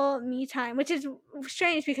schedule me time, which is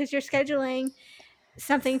strange because you're scheduling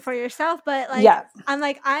something for yourself, but like I'm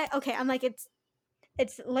like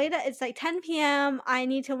it's late, it's like 10 p.m. I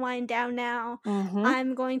need to wind down now.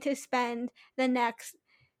 I'm going to spend the next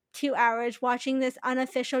 2 hours watching this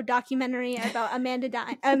unofficial documentary about Amanda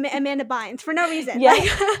Bynes for no reason.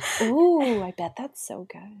 Ooh, I bet that's so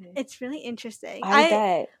good. It's really interesting. I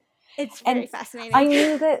bet. It's very fascinating. I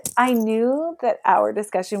knew that our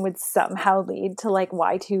discussion would somehow lead to like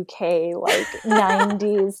Y2K, like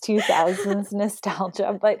 90s, 2000s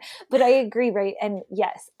nostalgia. But I agree, right? And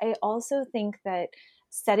yes, I also think that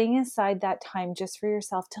setting aside that time just for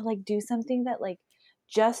yourself to like do something that like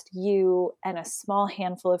just you and a small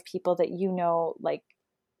handful of people that you know, like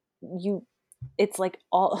it's like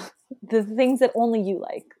all the things that only you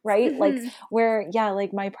like, right? Like where,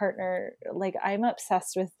 like my partner, like I'm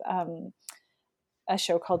obsessed with a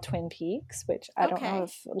show called Twin Peaks, which I don't know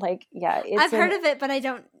if like, I've heard of it, but I've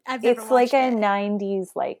never watched it. It's like a 90s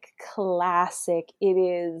like classic. It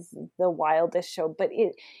is the wildest show, but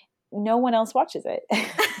no one else watches it.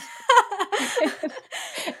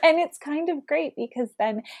 And it's kind of great because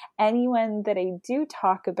then anyone that I do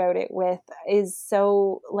talk about it with is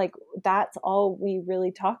so like, that's all we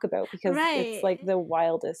really talk about, because it's like Right. the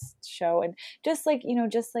wildest show. And just like,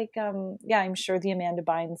 yeah, I'm sure the Amanda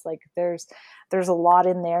Bynes, like there's a lot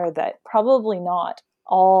in there that probably not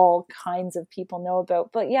all kinds of people know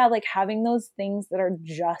about. But yeah, like having those things that are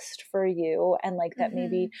just for you, and like that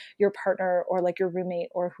maybe your partner or like your roommate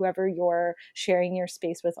or whoever you're sharing your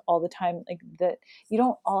space with all the time, like that you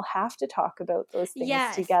don't all have to talk about those things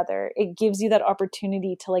Yes. together. It gives you that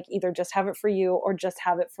opportunity to like either just have it for you or just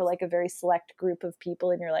have it for like a very select group of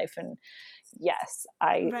people in your life. And yes,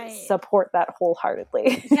 I Right. support that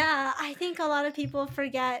wholeheartedly. Yeah, I think a lot of people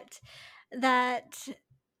forget that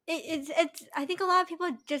it's I think a lot of people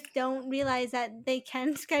just don't realize that they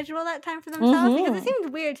can schedule that time for themselves, because it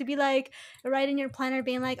seems weird to be like right in your planner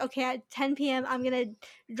being like, okay, at 10 p.m. I'm gonna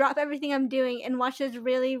drop everything I'm doing and watch this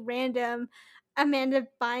really random Amanda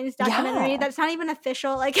Bynes documentary Yeah. that's not even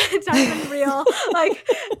official, like it's not even real. Like,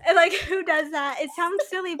 and like who does that? It sounds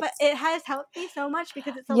silly, but it has helped me so much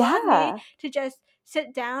because it's allowed me Yeah. to just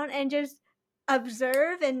sit down and just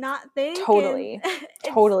observe and not think. Totally. And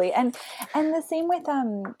Totally. And the same with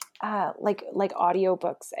like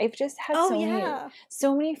audiobooks. I've just had oh yeah,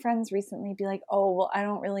 so many friends recently be like, oh well, I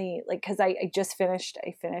don't really like, because I just finished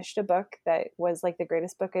a book that was like the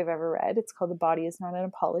greatest book I've ever read. It's called The Body Is Not an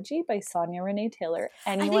Apology by Sonia Renee Taylor.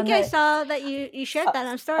 I Anyone think I that saw that you shared that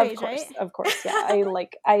on of stories, right? course, yeah.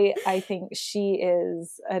 I think she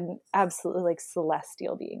is an absolutely like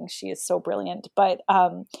celestial being. She is so brilliant. But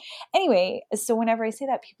anyway, so whenever I say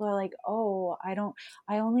that, people are like, oh,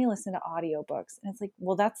 I only listen to audiobooks. And it's like,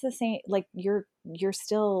 well, that's the same, like you're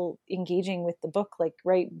still engaging with the book, like,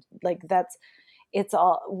 right? Like it's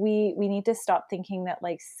all, we need to stop thinking that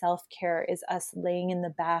like self-care is us laying in the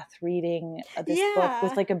bath reading this book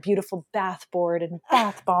with Yeah. like a beautiful bath board and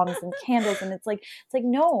bath bombs and candles. And it's like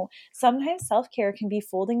no, sometimes self-care can be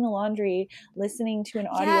folding the laundry, listening to an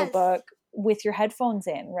Yes. audiobook with your headphones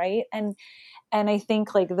in, right? And I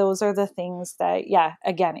think like those are the things that, yeah,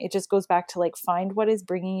 again, it just goes back to like find what is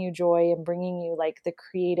bringing you joy and bringing you like the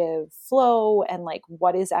creative flow, and like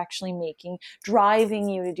what is actually driving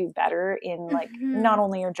you to do better in like not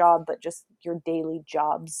only your job, but just your daily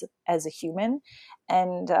jobs as a human.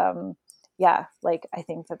 And yeah, like I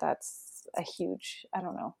think that that's a huge, I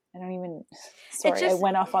don't know. I don't even, sorry, I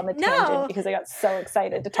went off on the tangent because I got so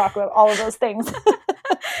excited to talk about all of those things.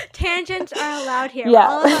 Tangents are allowed here. Yeah.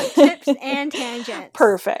 We're all about tips and tangents.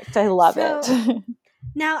 Perfect. I love it.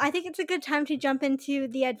 Now, I think it's a good time to jump into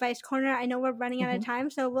the advice corner. I know we're running out of time,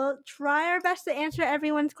 so we'll try our best to answer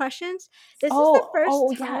everyone's questions. This is the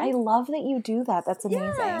first time. Yeah, I love that you do that. That's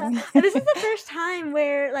amazing. Yeah, and this is the first time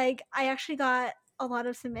where like I actually got a lot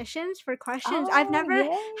of submissions for questions. I've never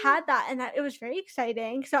had that, and it was very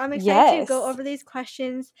exciting. So I'm excited to go over these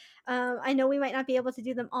questions. I know we might not be able to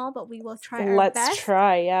do them all, but we will try our best. Let's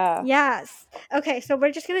try, yeah. Yes. Okay, so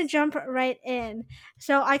we're just gonna jump right in.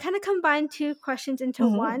 So I kind of combined two questions into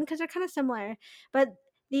one because they're kind of similar. But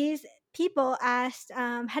these people asked,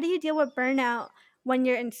 how do you deal with burnout when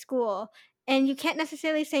you're in school? And you can't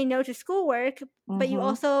necessarily say no to schoolwork, but you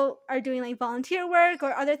also are doing like volunteer work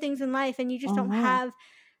or other things in life, and you just don't have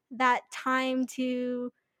that time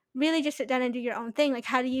to really just sit down and do your own thing. Like,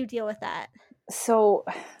 how do you deal with that? So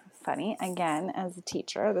funny, again, as a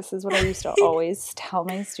teacher, this is what I used to always tell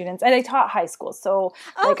my students. And I taught high school. So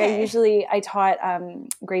like I taught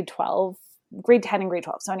grade 12, grade 10 and grade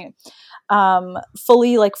 12. So anyway,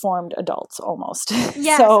 fully like formed adults almost.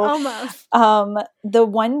 Yes, so, almost. The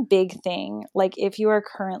one big thing, like if you are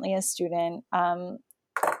currently a student,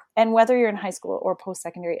 and whether you're in high school or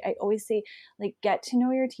post-secondary, I always say, like, get to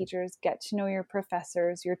know your teachers, get to know your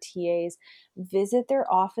professors, your TAs, visit their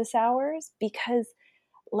office hours, because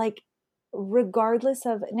like, regardless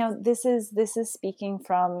of, now this is speaking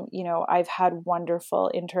from, I've had wonderful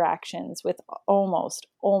interactions with almost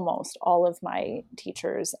all of my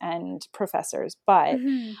teachers and professors, but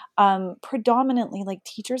predominantly like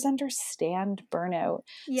teachers understand burnout.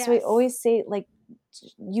 Yes. So I always say, like,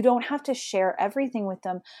 you don't have to share everything with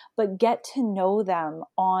them, but get to know them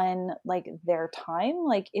on like their time.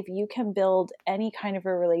 Like if you can build any kind of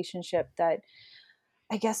a relationship that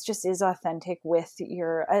I guess just is authentic with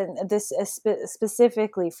your, and this is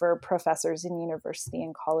specifically for professors in university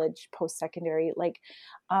and college, post-secondary, like,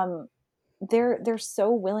 they're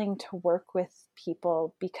so willing to work with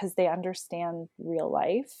people because they understand real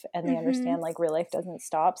life, and they understand like real life doesn't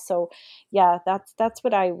stop. So yeah, that's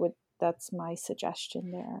what that's my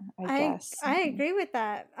suggestion there, I guess. I agree with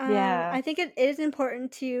that. Yeah. I think it is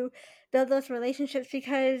important to build those relationships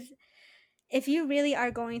because if you really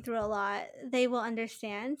are going through a lot, they will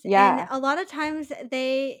understand. And Yeah. a lot of times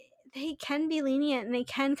they can be lenient and they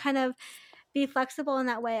can kind of be flexible in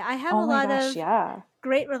that way. I have Oh a my lot gosh, of yeah.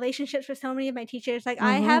 great relationships with so many of my teachers. Like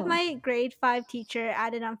I have Mhm. my grade 5 teacher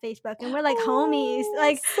added on Facebook and we're like homies. Oh,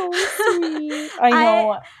 Like so sweet. I I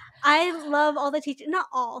know. I love all the teachers. Not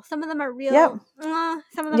all. Some of them are Yep. real.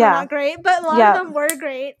 Some of them are Yeah. not great, but a lot of Yeah. them were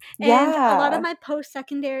great. And a lot of Yeah. my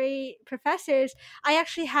post-secondary professors, I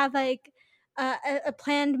actually have like a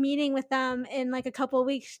planned meeting with them in like a couple of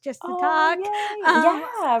weeks just to Oh, talk. yay. Yeah,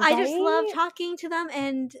 I just love right? talking to them,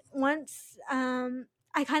 and once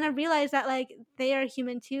I kind of realized that like they are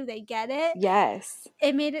human too. They get it. Yes.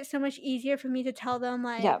 It made it so much easier for me to tell them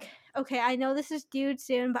Yep. like, okay, I know this is due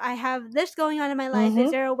soon, but I have this going on in my life. Is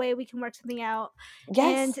Mhm. there a way we can work something out?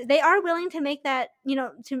 And Yes. they are willing to make that,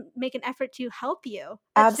 to make an effort to help you.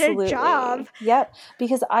 That's their job. Absolutely. Yep.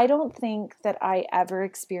 Because I don't think that I ever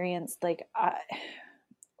experienced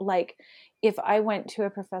like if I went to a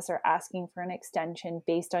professor asking for an extension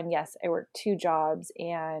based on, yes, I work 2 jobs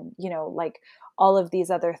and, like all of these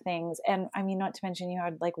other things. And I mean, not to mention you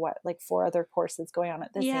had like 4 other courses going on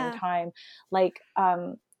at the same Yeah. time. Like,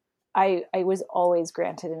 I was always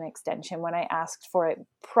granted an extension when I asked for it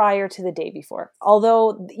prior to the day before.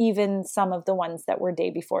 Although even some of the ones that were day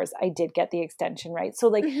befores, I did get the extension, right? So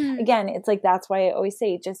like, Mhm. again, it's like, that's why I always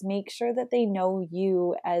say, just make sure that they know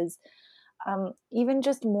you as even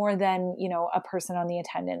just more than, a person on the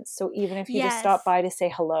attendance. So even if you just stop Yes. by to say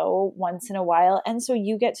hello once in a while, and so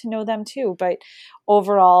you get to know them too. But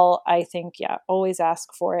overall, I think, yeah, always ask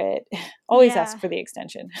for it. Always ask Yeah. for the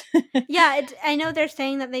extension. Yeah, I know they're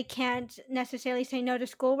saying that they can't necessarily say no to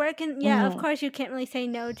schoolwork, and yeah, of Hmm. course you can't really say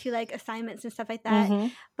no to like assignments and stuff like that, Hmm.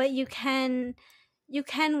 but you can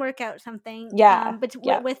work out something Yeah. but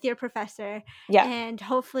Yeah. with your professor, Yeah. and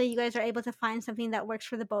hopefully you guys are able to find something that works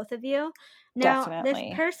for the both of you. Now this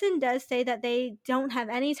Definitely. person does say that they don't have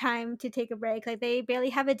any time to take a break, like they barely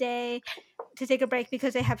have a day to take a break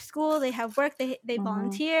because they have school, they have work, they Hmm.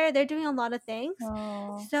 volunteer, they're doing a lot of things.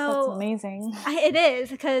 Oh, that's So amazing. it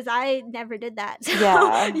is because I never did that. So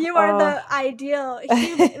Yeah. you are Oh. the ideal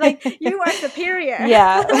human, like you are superior.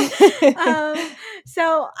 Yeah.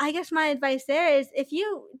 So I guess my advice there is if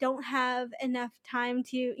you don't have enough time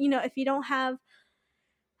to, if you don't have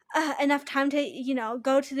enough time to,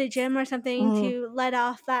 go to the gym or something Hmm. to let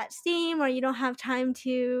off that steam, or you don't have time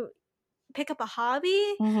to pick up a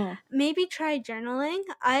hobby, Hmm. maybe try journaling.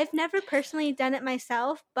 I've never personally done it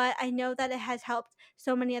myself, but I know that it has helped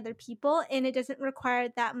so many other people, and it doesn't require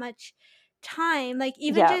that much time. Like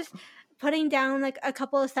even Yeah. just putting down like a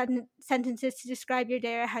couple of sentences to describe your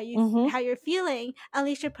day or Hmm. how you're feeling, at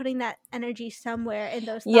least you're putting that energy somewhere in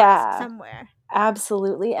those thoughts Yeah. somewhere.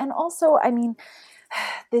 Absolutely. And also, I mean,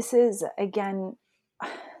 this is again,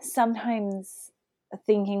 sometimes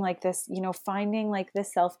thinking like this, finding like the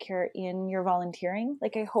self-care in your volunteering.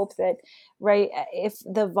 Like, I hope that, right, if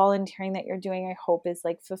the volunteering that you're doing, I hope is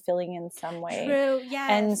like fulfilling in some way. True.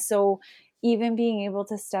 And Yes. so even being able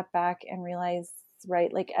to step back and realize,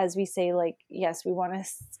 right, like as we say, like, yes, we want to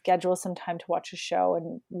schedule some time to watch a show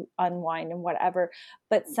and unwind and whatever,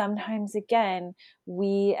 but sometimes again,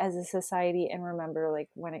 we as a society, and remember, like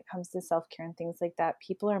when it comes to self-care and things like that,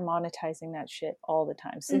 people are monetizing that shit all the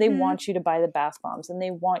time. So they Mhm. want you to buy the bath bombs, and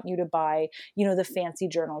they want you to buy, the fancy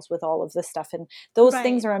journals with all of the stuff, and those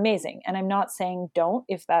things Right. are amazing, and I'm not saying don't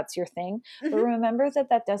if that's your thing, but Mhm. remember that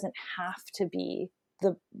that doesn't have to be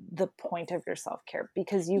the point of your self-care,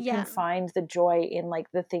 because you can Yeah. find the joy in like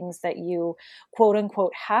the things that you quote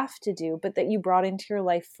unquote have to do, but that you brought into your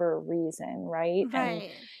life for a reason, right? Right.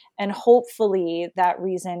 And hopefully that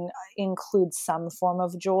reason includes some form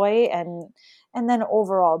of joy, and then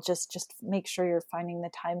overall just make sure you're finding the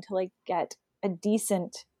time to like get a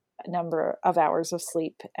decent number of hours of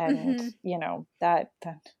sleep, and Mhm. that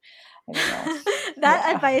I don't know. That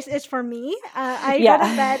Yeah. advice is for me. I go to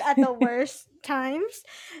Yeah. bed at the worst times.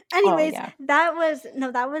 Oh Anyways, yeah. that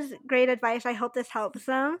was great advice. I hope this helps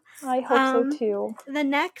them. I hope so Um, too. the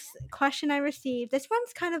next question I received, this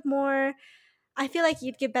one's kind of more. I feel like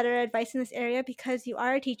you'd give better advice in this area because you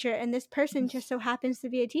are a teacher, and this person just so happens to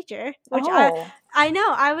be a teacher. Which I, Oh, I know.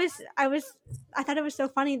 I thought it was so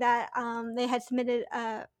funny that they had submitted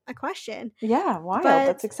a question. yeah, wild.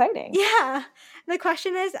 That's But exciting. yeah, the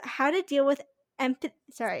question is how to deal with empathy.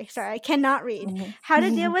 Sorry, I cannot read. How to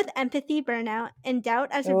deal Mhm. with empathy burnout and doubt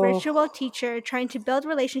as a Oh, virtual teacher trying to build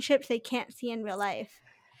relationships they can't see in real life.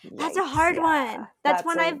 That's a yikes. hard Yeah. one. That's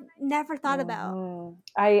one I've never thought about.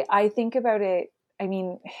 I think about it I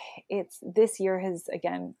mean, it's this year has,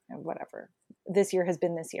 again, whatever. This year has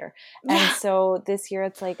been this year. And Yeah. so this year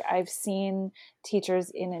it's like I've seen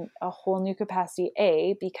teachers in a whole new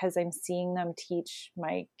capacity, because I'm seeing them teach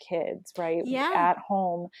my kids, right, Yeah. at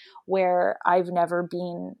home, where I've never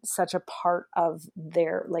been such a part of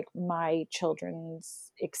their, like, my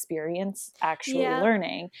children's experience actually Yeah.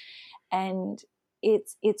 learning. And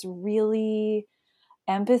it's really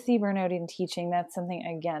empathy burnout in teaching. That's something,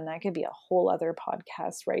 again, that could be a whole other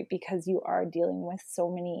podcast, right? Because you are dealing with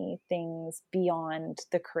so many things beyond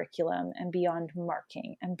the curriculum and beyond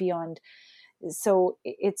marking and beyond. So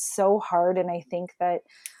it's so hard. And I think that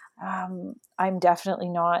I'm definitely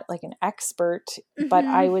not like an expert, but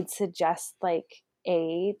I Mm-hmm. would suggest, like,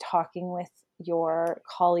 talking with your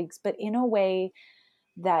colleagues, but in a way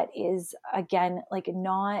that is, again, like,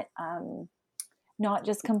 not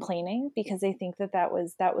just complaining, because I think that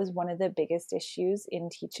was one of the biggest issues in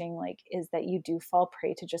teaching, like, is that you do fall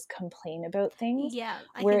prey to just complain about things, Yeah,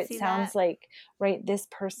 I where can it see sounds that. like, right, this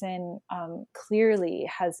person clearly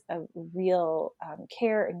has a real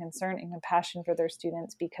care and concern and compassion for their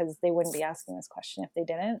students, because they wouldn't be asking this question if they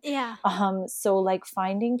didn't. Yeah. So, like,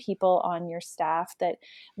 finding people on your staff that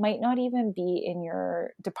might not even be in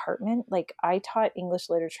your department. Like, I taught English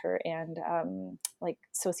literature and like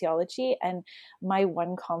sociology, and my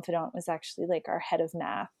one confidant was actually, like, our head of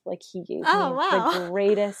math. Like, he gave Oh, me the wow.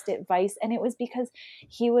 greatest advice, and it was because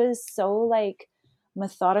he was so, like,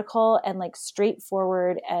 methodical and, like,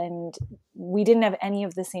 straightforward, and we didn't have any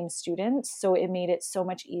of the same students, so it made it so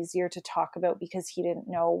much easier to talk about, because he didn't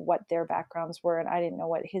know what their backgrounds were and I didn't know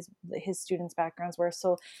what his students' backgrounds were.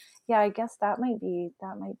 So yeah, I guess that might be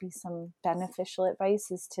some beneficial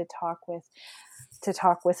advice, is to talk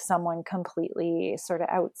with someone completely sort of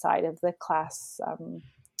outside of the class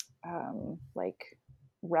like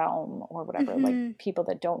realm or whatever, like Mm-hmm. people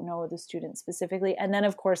that don't know the student specifically. And then,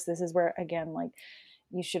 of course, this is where, again, like,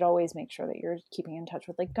 you should always make sure that you're keeping in touch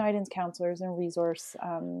with, like, guidance counselors and resource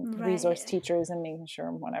Right. teachers, and making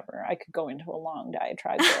sure, whatever, I could go into a long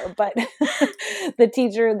diatribe there, but the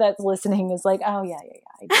teacher that's listening is like, oh yeah,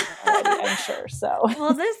 I do that already, I'm sure. So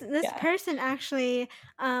Well, this yeah. person actually,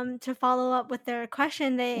 to follow up with their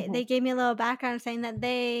question, they Mm-hmm. they gave me a little background saying that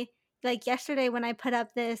they, like, yesterday when I put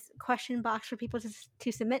up this question box for people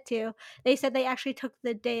to submit to, they said they actually took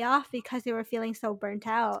the day off because they were feeling so burnt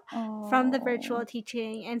out from the virtual Oh.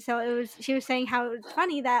 teaching. And so she was saying how it was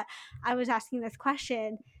funny that I was asking this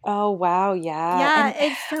question. Oh wow, yeah. Yeah, And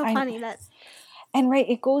it's so I funny that. and right,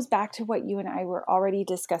 it goes back to what you and I were already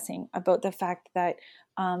discussing about the fact that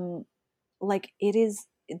um like,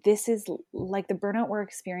 this is like, the burnout we're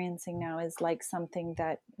experiencing now is like something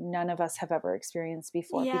that none of us have ever experienced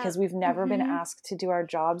before, Yeah. because we've never been Mhm. asked to do our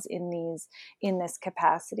jobs in this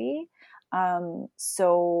capacity.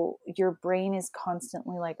 So your brain is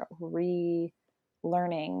constantly, like,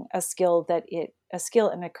 relearning a skill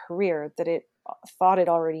and a career that it thought it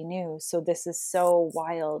already knew. So this is so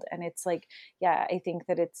wild, and it's like, yeah, I think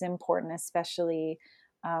that it's important, especially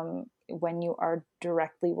when you are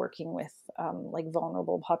directly working with like,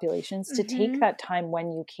 vulnerable populations, to take Mhm. that time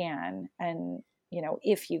when you can, and,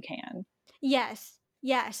 if you can. Yes.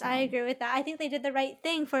 Yes, I So agree with that. I think they did the right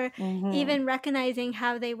thing for mm-hmm. even recognizing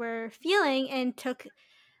how they were feeling and took,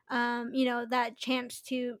 that chance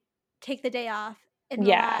to take the day off and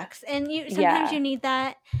Yeah, relax. And sometimes yeah, you need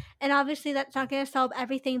that. And obviously that's not going to solve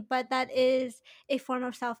everything, but that is a form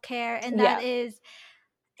of self-care and that yeah, is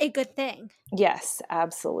a good thing. yes,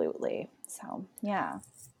 absolutely. So yeah.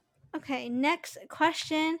 Okay, next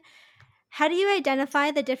question. How do you identify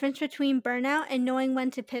the difference between burnout and knowing when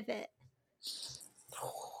to pivot?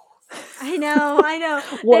 I know, I know.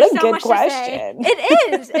 What There's a so good much to say. question.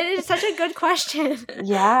 It is. It is such a good question.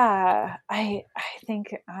 Yeah, I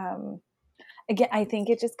think again, I think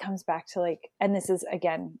it just comes back to, like, and this is,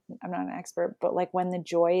 again, I'm not an expert, but, like, when the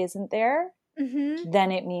joy isn't there, Mhm.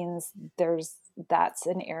 then it means that's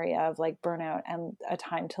an area of, like, burnout, and a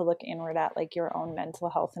time to look inward at, like, your own mental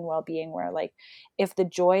health and well-being, where, like, if the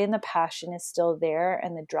joy and the passion is still there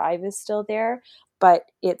and the drive is still there, but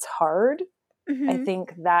it's hard, I Mhm.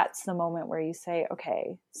 think that's the moment where you say,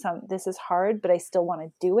 okay, this is hard, but I still want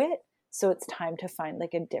to do it. So it's time to find,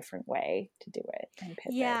 like, a different way to do it and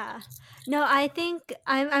pivot. Yeah. No, I think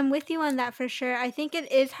I'm with you on that for sure. I think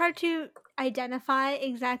it is hard to identify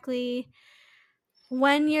exactly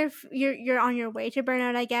when you're on your way to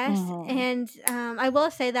burnout, I guess. Mm-hmm. And I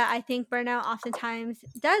will say that I think burnout oftentimes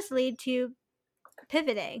does lead to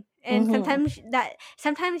pivoting, and Mm-hmm.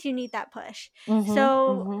 sometimes you need that push. Mm-hmm.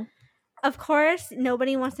 So Mm-hmm. of course,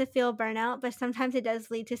 nobody wants to feel burnout, but sometimes it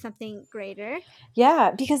does lead to something greater.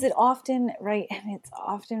 Yeah, because it often, right, and it's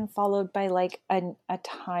often followed by like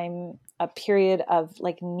a period of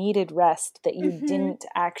like needed rest that you Mm-hmm. didn't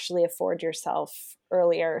actually afford yourself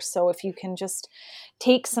earlier. So if you can just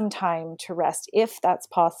take some time to rest, if that's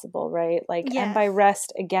possible, right? Like, and by Yes.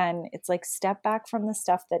 rest, again, it's like step back from the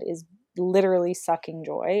stuff that is literally sucking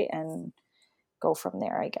joy and go from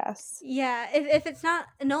there, I guess. Yeah. If it's not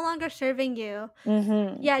no longer serving you,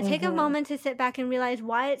 Mm-hmm. yeah, take a Mm-hmm. moment to sit back and realize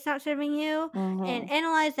why it's not serving you and Mm-hmm.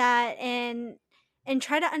 analyze that and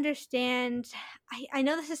try to understand. I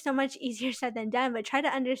know this is so much easier said than done, but try to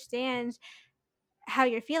understand how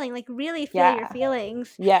you're feeling, like really feel your Yeah.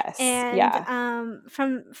 feelings. Yes. And Yeah.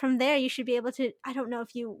 from there you should be able to, I don't know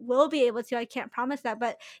if you will be able to, I can't promise that,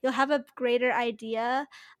 but you'll have a greater idea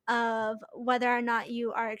of whether or not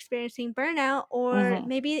you are experiencing burnout or Mm-hmm.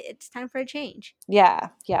 maybe it's time for a change. Yeah,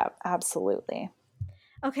 yeah, absolutely.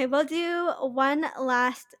 Okay, we'll do one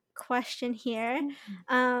last question here.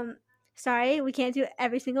 Um, sorry, we can't do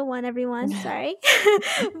every single one, everyone. Sorry,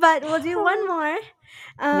 but we'll do one more.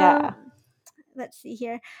 Yeah. Let's see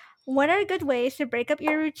here. What are good ways to break up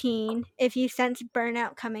your routine if you sense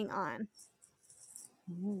burnout coming on?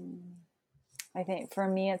 Mm. I think for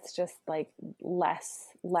me, it's just like less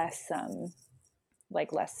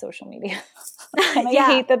social media. And I Yeah,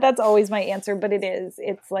 hate that that's always my answer, but it is.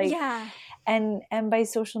 It's like, yeah. and by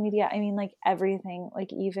social media, I mean like everything, like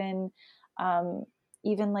um,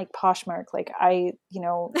 even like Poshmark, like I,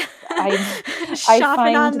 I Shopping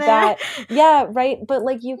find on there. that, yeah, right. But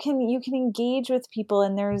like you can engage with people,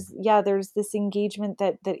 and there's this engagement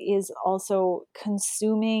that is also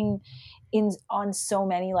consuming on so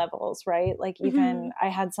many levels, right? Like even Mhm. I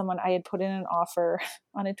had put in an offer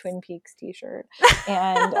on a Twin Peaks t-shirt,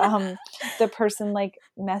 and the person like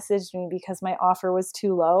messaged me because my offer was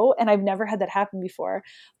too low, and I've never had that happen before.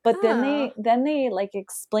 But then Oh, they like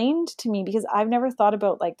explained to me, because I've never thought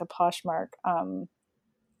about like the Poshmark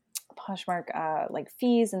like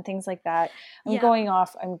fees and things like that. yeah.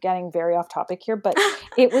 I'm getting very off topic here, but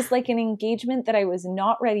it was like an engagement that I was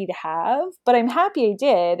not ready to have, but I'm happy I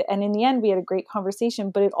did. And in the end, we had a great conversation,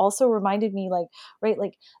 but it also reminded me like, right,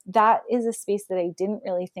 like that is a space that I didn't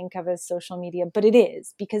really think of as social media, but it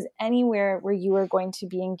is, because anywhere where you are going to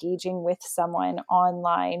be engaging with someone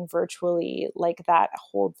online, virtually, like that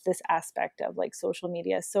holds this aspect of like social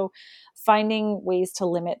media. So finding ways to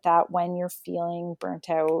limit that when you're feeling burnt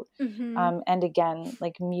out, Mhm. and again,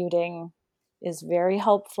 like muting is very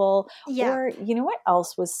helpful. Yep. Or, you know what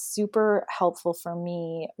else was super helpful for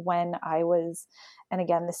me when I was, and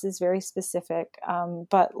again, this is very specific,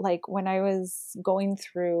 but like when I was going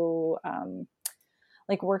through,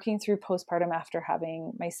 like working through postpartum after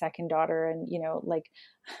having my second daughter, and, like,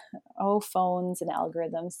 oh, phones and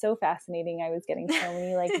algorithms, so fascinating. I was getting so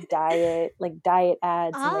many like diet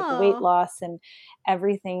ads and like weight Oh. loss and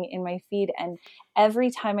everything in my feed, and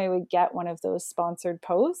every time I would get one of those sponsored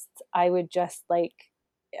posts, I would just like,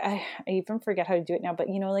 I even forget how to do it now, but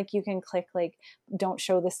like you can click like, don't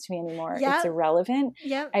show this to me anymore, it's Yep. irrelevant.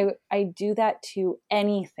 Yep. I do that to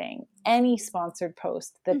anything, any sponsored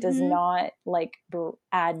post that does Mhm. not like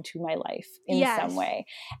add to my life in some Yes. way.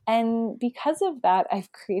 And because of that,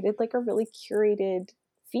 I've created like a really curated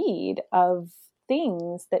feed of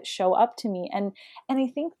things that show up to me. And I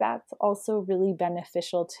think that's also really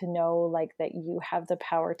beneficial to know, like, that you have the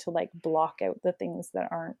power to like block out the things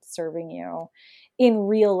that aren't serving you in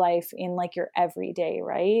real life, in like your everyday,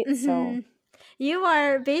 right? So Mhm. You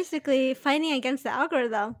are basically fighting against the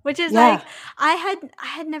algorithm, which is yeah, like I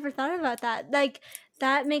had never thought about that. Like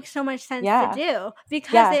that makes so much sense to yeah, do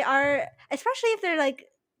because yeah, they are, especially if they're like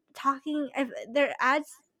talking, if they're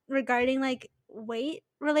ads regarding like weight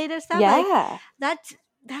related stuff, like yeah, that's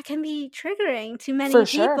that can be triggering to for many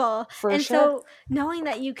sure, people. for And sure. so knowing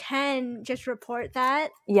that you can just report that,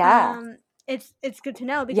 Yeah, it's good to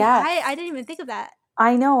know because yeah. I didn't even think of that.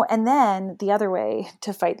 I know. And then the other way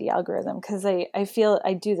to fight the algorithm, because I feel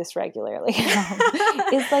I do this regularly,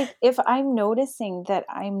 is like if I'm noticing that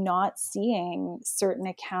I'm not seeing certain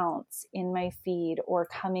accounts in my feed or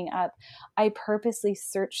coming up, I purposely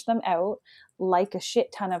search them out, like a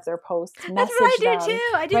shit ton of their posts, That's what I message do them,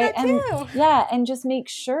 too. I do right? that And too. yeah, and just make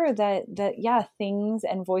sure that yeah, things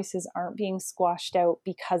and voices aren't being squashed out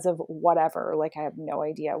because of whatever. Like I have no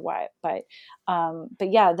idea what, but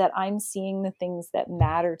yeah, that I'm seeing the things that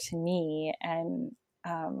matter to me. And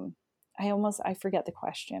um I forget the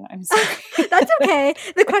question, I'm sorry. That's okay.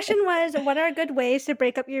 The question was, what are good ways to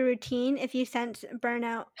break up your routine if you sense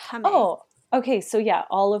burnout coming? Oh, okay. So yeah,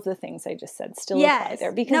 all of the things I just said still apply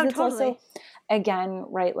there, Yes. because No, it's also, totally. again,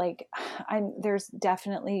 right, like there's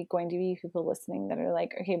definitely going to be people listening that are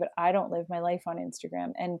like, okay, but I don't live my life on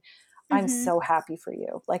Instagram, and I'm Mm-hmm. so happy for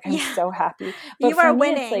you. Like, I'm Yeah. so happy. But You for are me,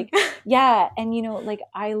 it's winning. like, yeah. And, you know, like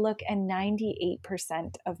I look, and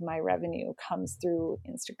 98% of my revenue comes through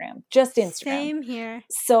Instagram, just Instagram. Same here.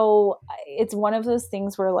 So it's one of those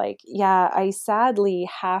things where, like, yeah, I sadly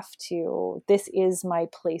have to, this is my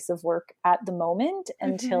place of work at the moment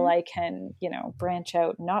until I can, you know, branch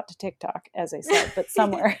out, not to TikTok, as I said, but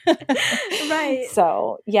somewhere. Right.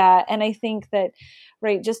 So, yeah. And I think that,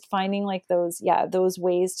 right, just finding like those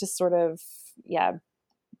ways to sort of,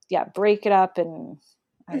 break it up, and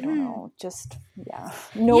I don't know, just,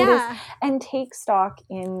 notice and take stock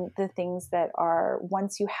in the things that are,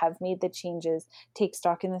 once you have made the changes, take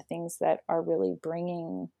stock in the things that are really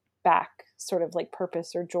bringing back sort of like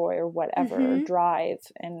purpose or joy or whatever, drive.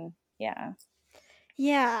 And yeah,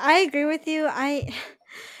 I agree with you. I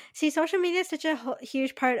see social media is such a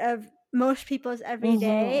huge part of most people's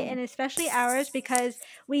everyday, and especially ours, because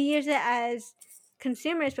we use it as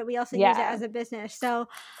consumers, but we also use it as a business. So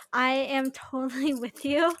I am totally with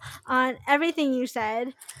you on everything you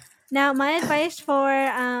said. Now, my advice for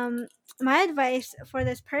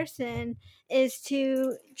this person is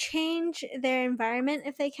to change their environment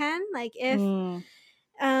if they can. Like, if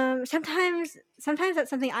sometimes that's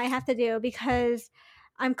something I have to do, because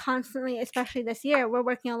I'm constantly, especially this year, we're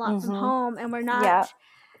working a lot from home, and we're not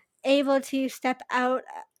able to step out.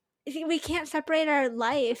 We can't separate our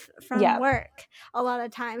life from work a lot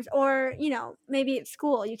of times, or, you know, maybe it's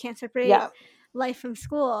school. You can't separate life from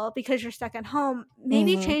school because you're stuck at home.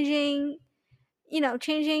 Maybe changing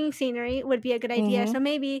scenery would be a good idea. So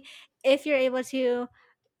maybe if you're able to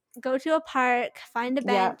go to a park, find a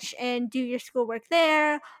bench, and do your schoolwork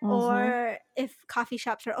there. Or if coffee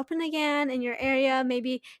shops are open again in your area,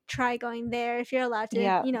 maybe try going there if you're allowed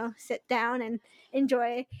to, sit down and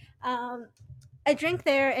enjoy a drink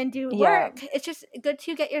there and do work. It's just good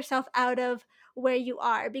to get yourself out of where you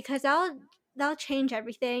are, because that'll change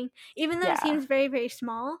everything. Even though it seems very, very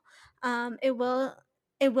small, it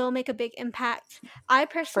will make a big impact. I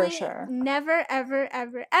personally never, ever,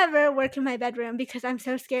 ever, ever work in my bedroom, because I'm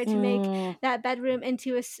so scared to make that bedroom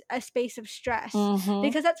into a space of stress,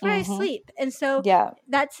 because that's where I sleep. And so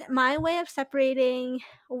that's my way of separating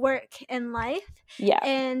work and life.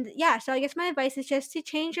 And so I guess my advice is just to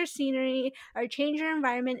change your scenery or change your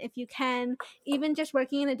environment if you can. Even just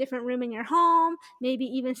working in a different room in your home, maybe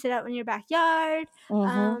even sit out in your backyard.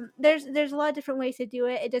 There's a lot of different ways to do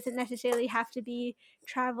it. It doesn't necessarily have to be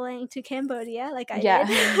traveling to Cambodia like I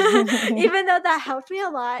did. Even though that helped me a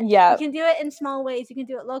lot. You can do it in small ways. You can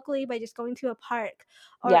do it locally by just going to a park,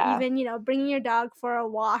 or even, bringing your dog for a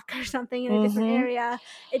walk or something in a different area.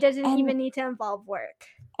 It doesn't even need to involve work.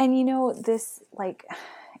 And this, like,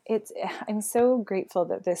 I'm so grateful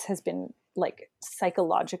that this has been, like,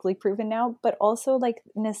 psychologically proven now, but also, like,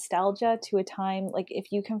 nostalgia to a time, like,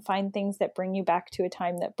 if you can find things that bring you back to a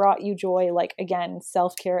time that brought you joy, like, again,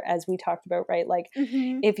 self-care, as we talked about, right? Like,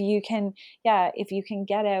 if you can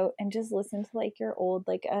get out and just listen to, like, your old,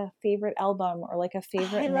 like, a favorite album, or like a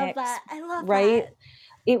favorite mix. I love right? that.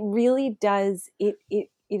 It really does. It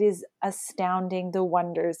is astounding the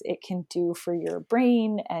wonders it can do for your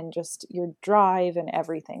brain and just your drive and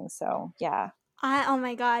everything. So, yeah. Oh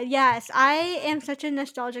my God, yes. I am such a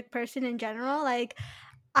nostalgic person in general. Like,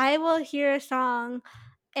 I will hear a song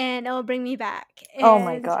and it will bring me back. Oh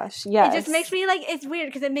my And gosh, it just makes yes. me, like, it's weird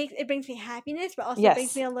because it brings me happiness, but also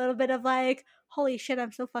brings me a little bit of, like, holy shit,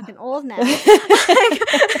 I'm so fucking old now. Like,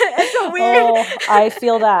 it's so weird. Oh, I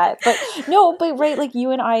feel that. But no, but right, like,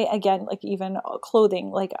 you and I, again, like, even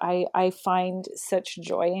clothing, like, I find such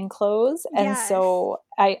joy in clothes. And so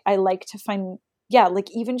I like to find,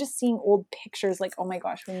 like, even just seeing old pictures, like, oh my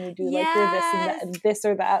gosh, when you do like your this and that and this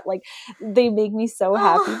or that, like, they make me so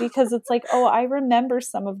happy, because it's like, oh, I remember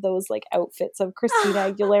some of those, like, outfits of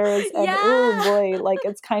Christina Aguilera's, and oh boy, like,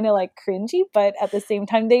 it's kind of like cringy, but at the same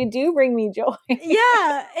time they do bring me joy.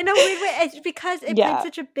 Yeah, in a weird way. It's because it played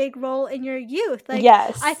such a big role in your youth. Like,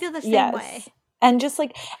 I feel the same way. And just,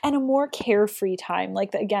 like, and a more carefree time,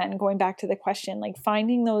 like, again, going back to the question, like,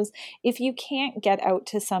 finding those, if you can't get out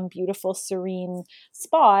to some beautiful, serene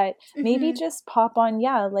spot, maybe just pop on,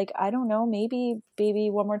 like, I don't know, maybe Baby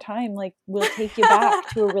One More Time, like, will take you back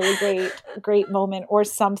to a really great moment or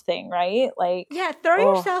something, right? Like,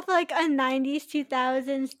 throw yourself, like, a 90s,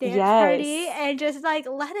 2000s dance party and just, like,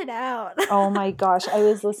 let it out. Oh my gosh, I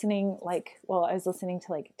was listening to,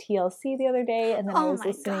 like, TLC the other day, and then I was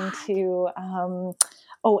listening to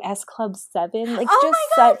S Club 7, like Oh just my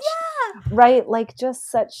God, such, yeah. right? Like just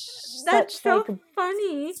such That's so like,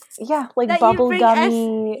 funny yeah, like that you bring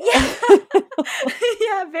bubblegummy. yeah.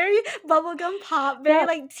 Yeah, very bubblegum pop, very Yep.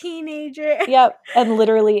 like teenager. Yep. And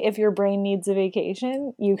literally, if your brain needs a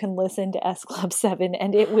vacation, you can listen to S Club 7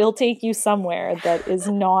 and it will take you somewhere that is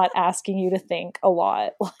not asking you to think a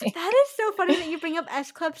lot. Like, That is so funny that you bring up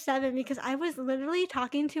S Club 7 because I was literally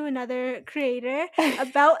talking to another creator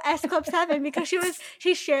about S Club 7 because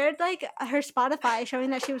she shared like her Spotify showing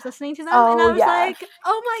that she was listening to them, and oh I was yeah. like,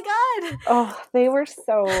 "Oh my God." Oh, they were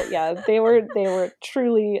so, yeah, they were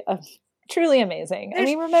truly amazing. I There's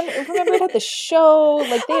mean, remember it had the show,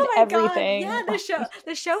 like they had Oh my God. everything. Yeah,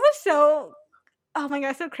 the show was so, oh my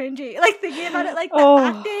God, so cringy. Like thinking about it, like the Oh,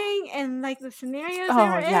 acting and like the scenarios they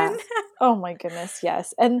were oh in. yeah. Oh my goodness,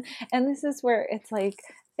 yes. And this is where it's like,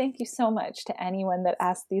 thank you so much to anyone that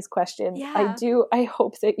asked these questions. Yeah. I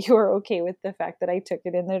hope that you're okay with the fact that I took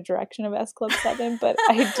it in the direction of S Club 7, but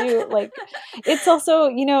I do like, it's also,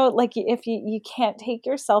 like if you can't take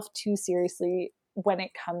yourself too seriously when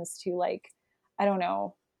it comes to like, I don't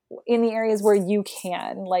know, in the areas where you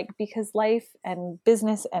can, like, because life and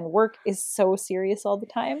business and work is so serious all the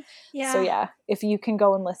time. So Yeah. yeah, if you can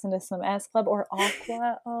go and listen to some S Club or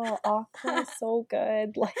Aqua, oh, Aqua is so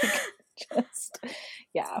good. Like, just,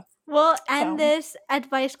 yeah. We'll end So, this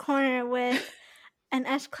advice corner with an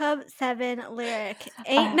S Club 7 lyric.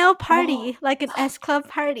 Ain't uh, no oh, party like an S Club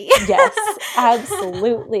party. yes,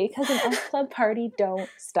 absolutely. Because an S Club party don't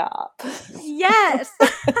stop. Yes.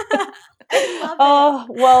 I love it. Oh,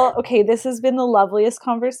 well, okay. This has been the loveliest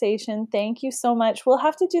conversation. Thank you so much. We'll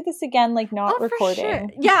have to do this again, like not Oh, for sure.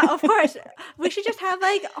 recording. Yeah, of course. We should just have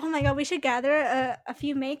like, oh my God, we should gather a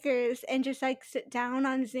few makers and just like sit down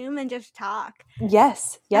on Zoom and just talk.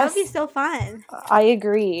 Yes, That would be yes. so fun. I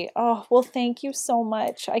agree. Oh, well, thank you so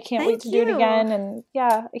much. I can't wait Thank to do it you. again. And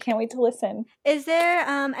yeah, I can't wait to listen. Is there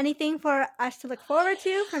anything for us to look forward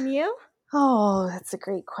to from you? Oh, that's a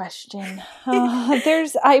great question.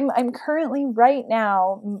 I'm currently right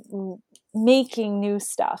now making new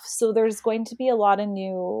stuff. So there's going to be a lot of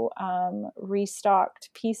new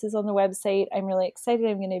restocked pieces on the website. I'm really excited.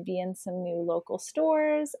 I'm going to be in some new local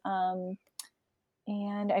stores.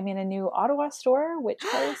 And I'm in a new Ottawa store, Witch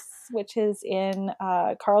House, which is in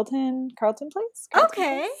Carleton Place.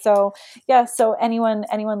 Okay. So yeah, so anyone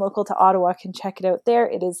local to Ottawa can check it out there.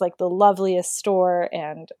 It is like the loveliest store,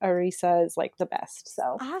 and Arisa is like the best.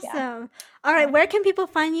 So Awesome. yeah. All right, where can people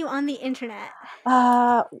find you on the internet?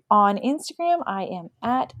 On Instagram, I am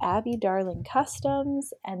at Abby Darling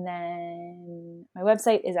Customs, and then my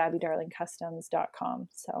website is abbydarlingcustoms.com.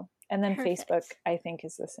 So, and then Perfect. Facebook, I think,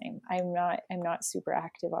 is the same. I'm not super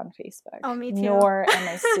active on Facebook. Oh, me too. Nor am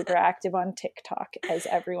I super active on TikTok, as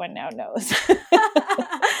everyone now knows.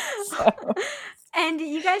 So. And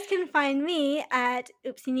you guys can find me at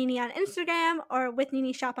Oopsie Nini on Instagram or With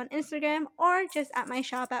Nini Shop on Instagram or just at my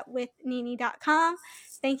shop at withnini.com.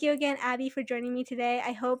 Thank you again, Abby, for joining me today.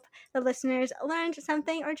 I hope the listeners learned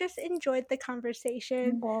something or just enjoyed the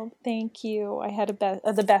conversation. Well, thank you. I had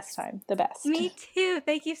the best time. The best. Me too.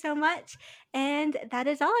 Thank you so much. And that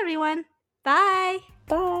is all, everyone. Bye.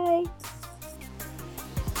 Bye.